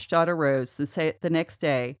Ashdod arose the next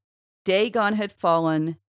day, Dagon had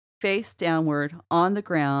fallen face downward on the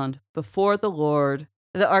ground before the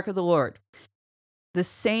ark of the Lord." The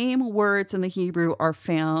same words in the Hebrew are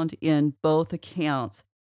found in both accounts.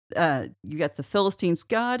 You got the Philistines.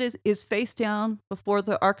 God is face down before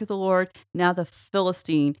the ark of the Lord. Now the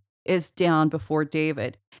Philistine is down before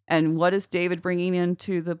David. And what is David bringing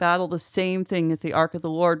into the battle? The same thing that the ark of the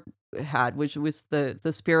Lord had, which was the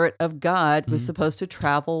Spirit of God was Mhm. supposed to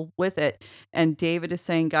travel with it. And David is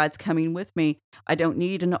saying, God's coming with me. I don't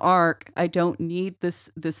need an ark. I don't need this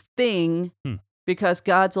thing. Hmm. Because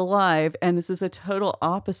God's alive, and this is a total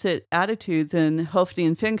opposite attitude than Hophni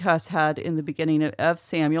and Phinehas had in the beginning of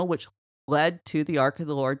Samuel, which led to the Ark of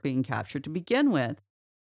the Lord being captured to begin with.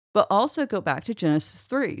 But also go back to Genesis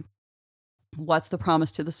 3. What's the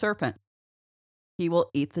promise to the serpent? He will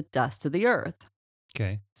eat the dust of the earth.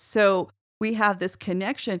 Okay. So we have this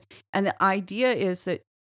connection, and the idea is that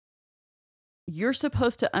you're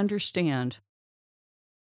supposed to understand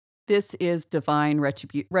this is divine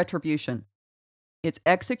retribution. It's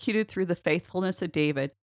executed through the faithfulness of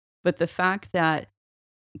David, but the fact that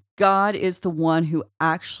God is the one who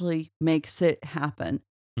actually makes it happen.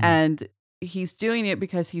 Mhm. And he's doing it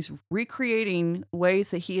because he's recreating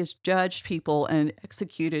ways that he has judged people and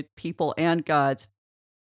executed people and gods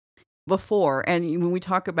before. And when we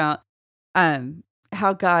talk about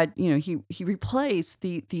how God, he replays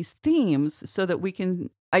these themes so that we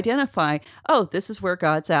can identify, oh, this is where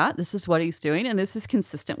God's at, this is what he's doing, and this is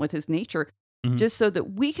consistent with his nature. Mhm. Just so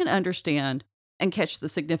that we can understand and catch the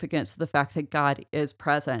significance of the fact that God is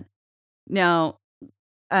present. Now,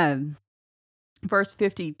 verse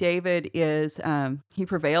 50, David he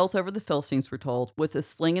prevails over the Philistines, we're told, with a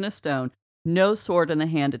sling and a stone, no sword in the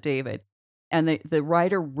hand of David. And the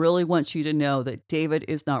writer really wants you to know that David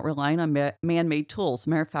is not relying on man-made tools.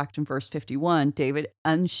 Matter of fact, in verse 51, David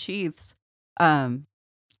unsheaths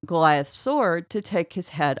Goliath's sword to take his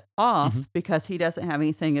head off Mhm. because he doesn't have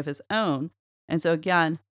anything of his own. And so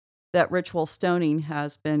again, that ritual stoning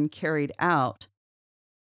has been carried out.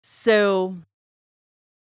 So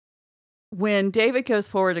when David goes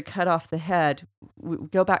forward to cut off the head, we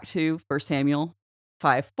go back to 1 Samuel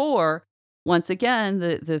 5:4. Once again,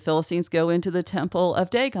 the Philistines go into the temple of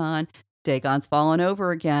Dagon. Dagon's fallen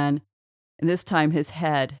over again. And this time his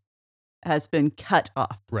head has been cut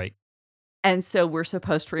off. Right. And so we're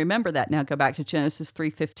supposed to remember that. Now go back to Genesis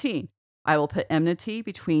 3:15. I will put enmity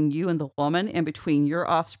between you and the woman, and between your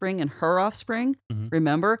offspring and her offspring. Mhm.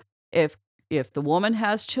 Remember, if the woman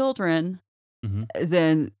has children, Mhm.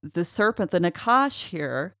 then the serpent, the Nakash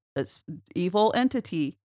here, that's evil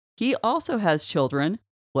entity, he also has children.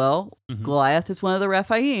 Well, Mhm. Goliath is one of the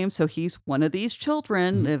Rephaim, so he's one of these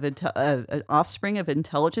children Mhm. of an offspring of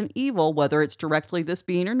intelligent evil, whether it's directly this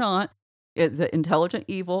being or not. The intelligent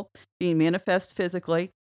evil being manifest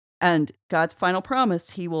physically, and God's final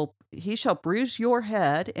promise: he shall bruise your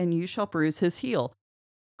head, and you shall bruise his heel.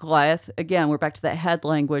 Goliath, again, we're back to that head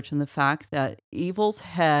language and the fact that evil's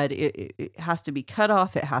head, it has to be cut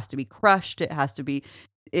off, it has to be crushed, it has to be,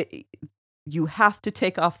 it, you have to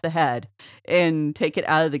take off the head and take it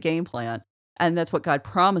out of the game plan. And that's what God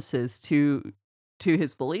promises to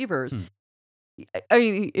his believers. Hmm. I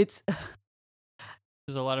mean, it's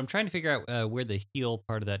There's a lot. I'm trying to figure out where the heel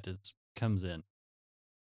part of that comes in.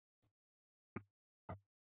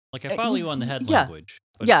 Like, I follow you on the head yeah, language,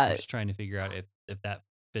 but I'm yeah. just trying to figure out if that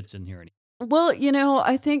fits in here. Well,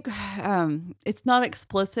 I think it's not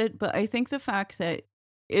explicit, but I think the fact that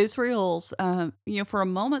Israel's, for a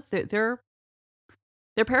moment that they're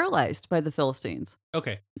paralyzed by the Philistines.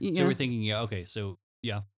 Okay. You So know, we're thinking, yeah, okay, so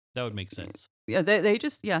yeah, that would make sense. yeah, they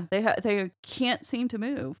just they can't seem to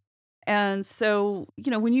move, and so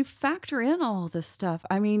when you factor in all this stuff,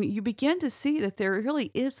 I mean, you begin to see that there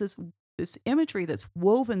really is this imagery that's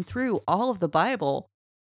woven through all of the Bible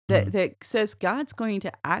Mhm. that says God's going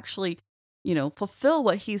to actually fulfill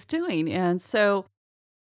what He's doing, and so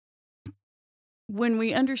when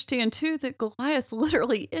we understand too that Goliath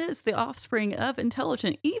literally is the offspring of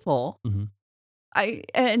intelligent evil, Mhm.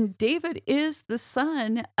 and David is the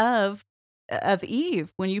son of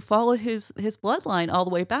Eve. When you follow his bloodline all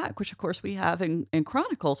the way back, which of course we have in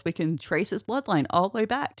Chronicles, we can trace his bloodline all the way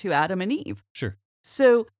back to Adam and Eve. Sure.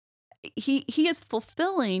 So he is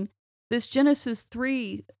fulfilling this Genesis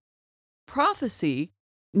 3 prophecy,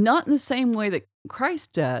 not in the same way that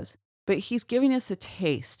Christ does, but he's giving us a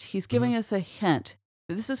taste. He's giving us a hint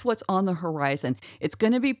that this is what's on the horizon. It's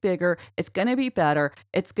going to be bigger. It's going to be better.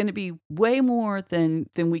 It's going to be way more than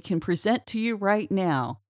we can present to you right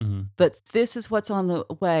now. Mhm. But this is what's on the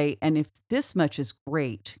way. And if this much is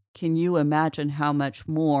great, can you imagine how much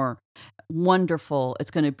more wonderful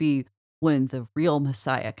it's going to be when the real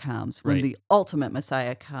Messiah comes, when Right. the ultimate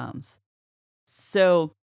Messiah comes?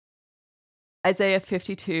 So Isaiah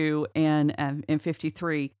 52 and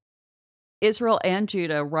 53, Israel and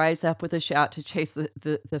Judah rise up with a shout to chase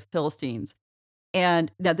the Philistines.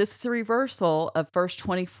 And now this is a reversal of verse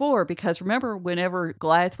 24, because remember, whenever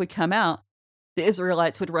Goliath would come out, the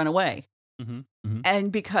Israelites would run away. Mhm. Mhm.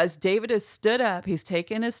 And because David has stood up, he's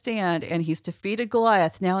taken a stand, and he's defeated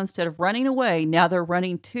Goliath. Now, instead of running away, now they're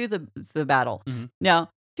running to the battle. Mhm. Now,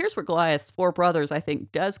 here's where Goliath's four brothers, I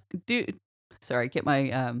think, does do. Sorry, get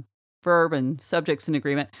my verb and subjects in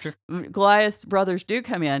agreement. Sure. Goliath's brothers do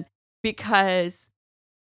come in because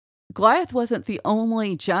Goliath wasn't the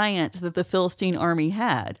only giant that the Philistine army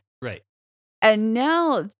had. Right. And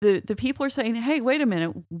now the people are saying, "Hey, wait a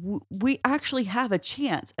minute, we actually have a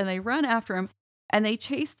chance." And they run after him, and they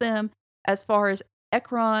chase them as far as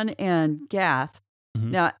Ekron and Gath.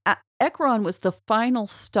 Mhm. Now, Ekron was the final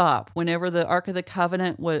stop whenever the Ark of the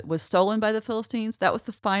Covenant was stolen by the Philistines. That was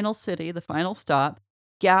the final city, the final stop.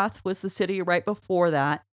 Gath was the city right before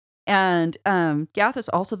that. And Gath is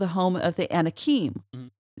also the home of the Anakim.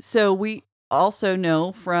 Mhm. So we also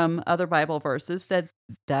know from other Bible verses that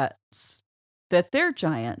they're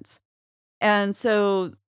giants. And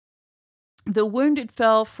so the wounded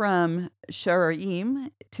fell from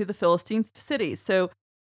Sharaim to the Philistine cities. So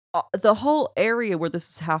the whole area where this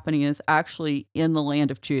is happening is actually in the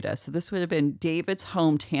land of Judah. So this would have been David's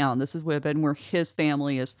hometown. Would have been where his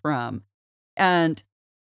family is from. And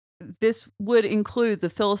this would include the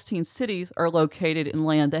Philistine cities are located in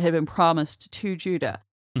land that had been promised to Judah.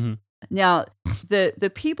 Mhm. Now,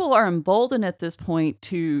 the people are emboldened at this point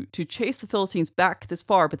to chase the Philistines back this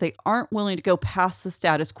far, but they aren't willing to go past the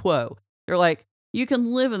status quo. They're like, you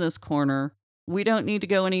can live in this corner. We don't need to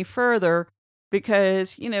go any further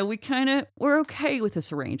because, we're okay with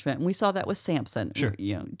this arrangement. And we saw that with Samson. Sure.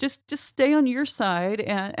 Just stay on your side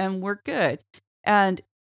and we're good. And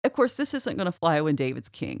of course, this isn't going to fly when David's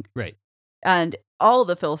king. Right. And all of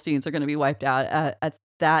the Philistines are going to be wiped out at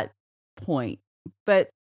that point. But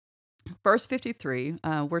verse 53,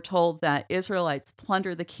 we're told that Israelites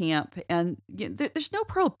plunder the camp, and there's no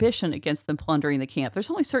prohibition against them plundering the camp. There's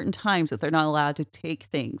only certain times that they're not allowed to take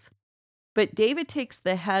things. But David takes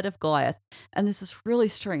the head of Goliath, and this is really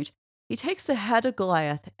strange. He takes the head of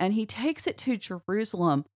Goliath, and he takes it to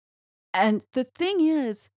Jerusalem. And the thing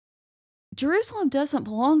is, Jerusalem doesn't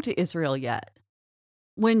belong to Israel yet.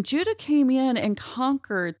 When Judah came in and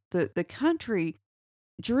conquered the country,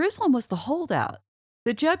 Jerusalem was the holdout.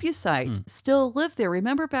 The Jebusites still lived there.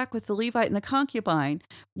 Remember back with the Levite and the concubine,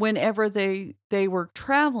 whenever they were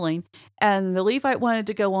traveling, and the Levite wanted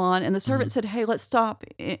to go on, and the servant said, "Hey, let's stop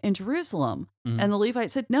in Jerusalem." And the Levite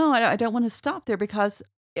said, "No, I don't want to stop there because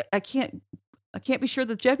I can't be sure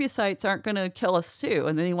the Jebusites aren't going to kill us too."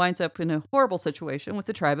 And then he winds up in a horrible situation with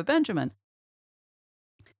the tribe of Benjamin.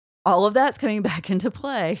 All of that's coming back into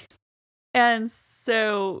play. And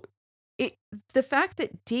so the fact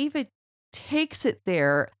that David takes it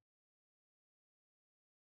there,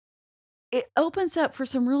 it opens up for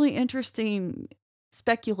some really interesting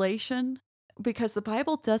speculation because the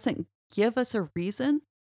Bible doesn't give us a reason.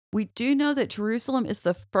 We do know that Jerusalem is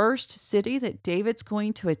the first city that David's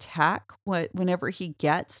going to attack whenever he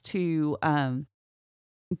gets to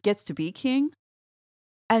be king.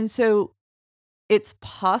 And so it's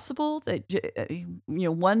possible that,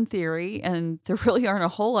 one theory, and there really aren't a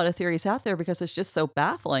whole lot of theories out there because it's just so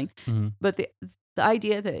baffling, but the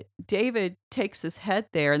idea that David takes his head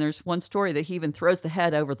there, and there's one story that he even throws the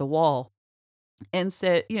head over the wall and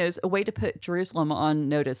said, is a way to put Jerusalem on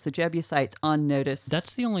notice, the Jebusites on notice.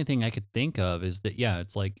 That's the only thing I could think of is that,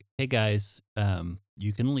 it's like, hey guys,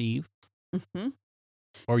 you can leave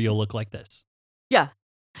or you'll look like this. Yeah.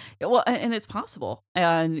 Well, and it's possible.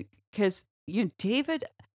 And because, David,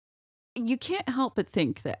 you can't help but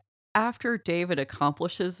think that after David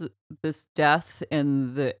accomplishes this death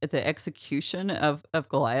and the execution of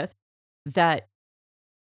Goliath, that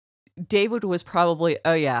David was probably,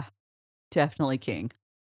 oh yeah, definitely king.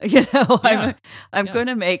 You know, Yeah. I'm Yeah. going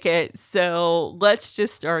to make it. So let's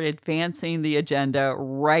just start advancing the agenda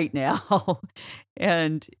right now.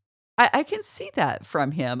 And I can see that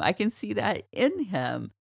from him. I can see that in him.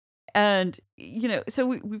 And, so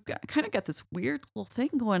we've got kind of got this weird little thing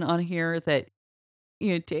going on here that,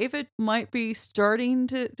 David might be starting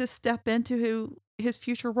to step into his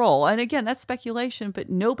future role. And again, that's speculation, but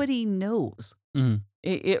nobody knows. Mhm.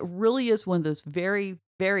 It really is one of those very,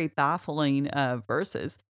 very baffling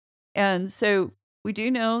verses. And so we do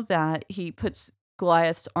know that he puts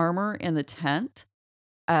Goliath's armor in the tent,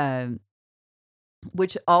 um,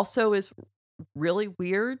 which also is really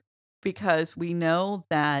weird because we know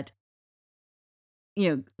that,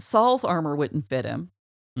 Saul's armor wouldn't fit him.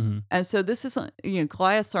 Mhm. And so this isn't,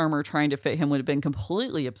 Goliath's armor trying to fit him would have been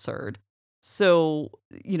completely absurd. So,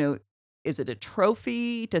 is it a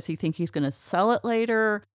trophy? Does he think he's going to sell it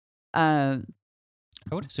later? Um,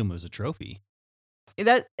 I would assume it was a trophy.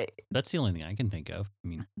 that That's the only thing I can think of. I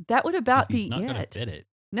mean, that would if about he's be not going to it. fit it.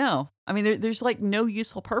 No, I mean there's like no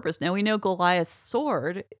useful purpose. Now we know Goliath's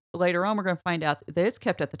sword. Later on, we're going to find out that it's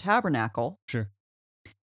kept at the tabernacle, Sure.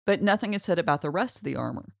 but nothing is said about the rest of the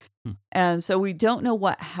armor. Hmm. And so we don't know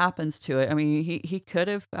what happens to it. I mean, he could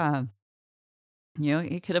have,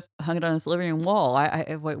 he could have hung it on his living room wall.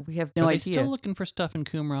 We have no Are they idea. still looking for stuff in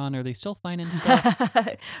Qumran? Are they still finding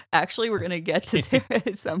stuff? Actually, we're going to get to there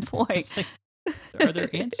at some point. It's like, are there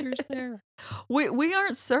answers there? We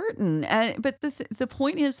aren't certain, but the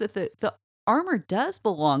point is that the armor does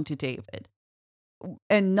belong to David,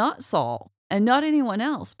 and not Saul, and not anyone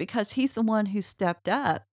else, because he's the one who stepped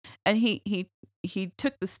up, and he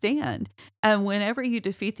took the stand. And whenever you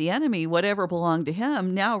defeat the enemy, whatever belonged to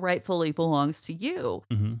him now rightfully belongs to you.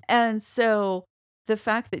 Mm-hmm. And so the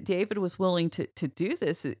fact that David was willing to do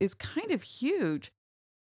this is kind of huge,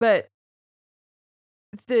 but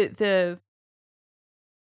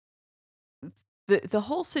the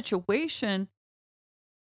whole situation,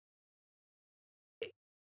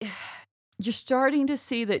 you're starting to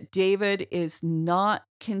see that David is not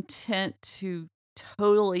content to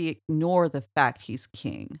totally ignore the fact he's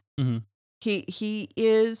king. Mm-hmm. He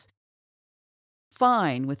is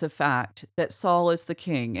fine with the fact that Saul is the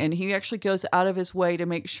king, and he actually goes out of his way to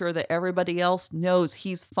make sure that everybody else knows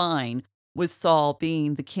he's fine with Saul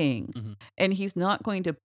being the king. Mhm. And he's not going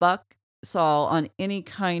to buck Saul on any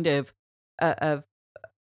kind of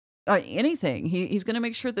anything. He's going to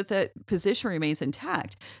make sure that that position remains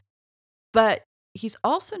intact. But he's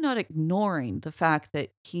also not ignoring the fact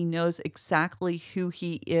that he knows exactly who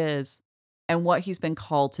he is and what he's been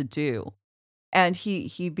called to do. And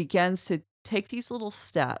he begins to take these little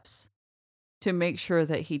steps to make sure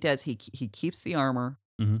that he does. He keeps the armor.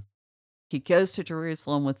 Mhm. He goes to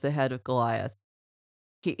Jerusalem with the head of Goliath.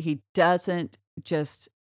 He doesn't just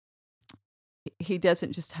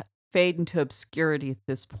fade into obscurity at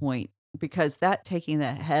this point, because that taking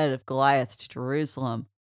the head of Goliath to Jerusalem,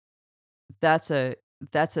 that's a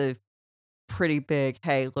pretty big,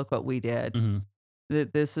 hey, look what we did. Mhm.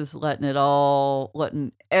 This is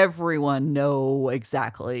letting everyone know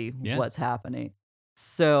exactly Yeah. what's happening.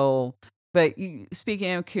 So, but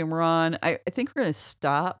speaking of Qumran, I think we're going to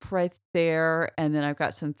stop right there. And then I've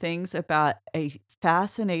got some things about a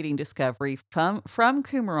fascinating discovery from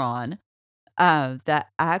Qumran that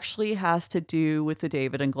actually has to do with the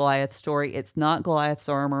David and Goliath story. It's not Goliath's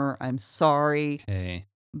armor. I'm sorry. Okay.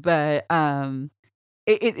 But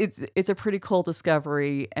it's a pretty cool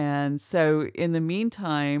discovery. And so in the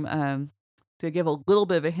meantime, to give a little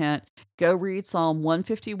bit of a hint, go read Psalm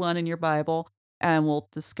 151 in your Bible, and we'll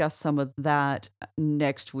discuss some of that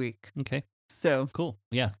next week. Okay. So, Cool.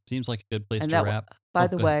 Yeah. Seems like a good place and to that, wrap. by Oh,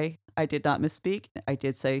 the go ahead. way, I did not misspeak. I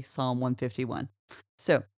did say Psalm 151.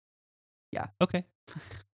 So Okay.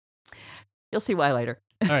 you'll see why later.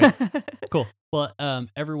 All right. Cool. Well,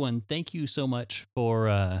 everyone, thank you so much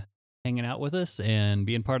for hanging out with us and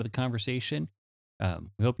being part of the conversation.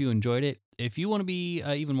 We hope you enjoyed it. If you want to be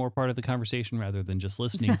even more part of the conversation rather than just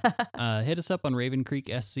listening, hit us up on Raven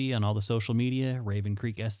Creek SC on all the social media,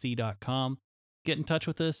 ravencreeksc.com. Get in touch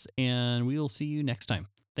with us, and we will see you next time.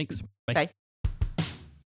 Thanks. Bye. Bye.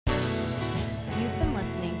 You've been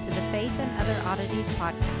listening to the Faith and Other Oddities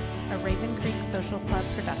podcast, a Raven Creek Social Club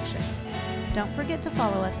production. Don't forget to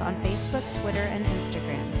follow us on Facebook, Twitter, and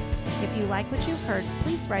Instagram. If you like what you've heard,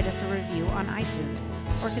 please write us a review on iTunes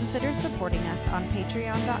or consider supporting us on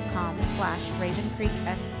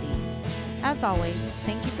patreon.com/RavenCreekSC. As always,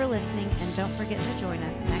 thank you for listening, and don't forget to join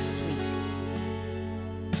us next week.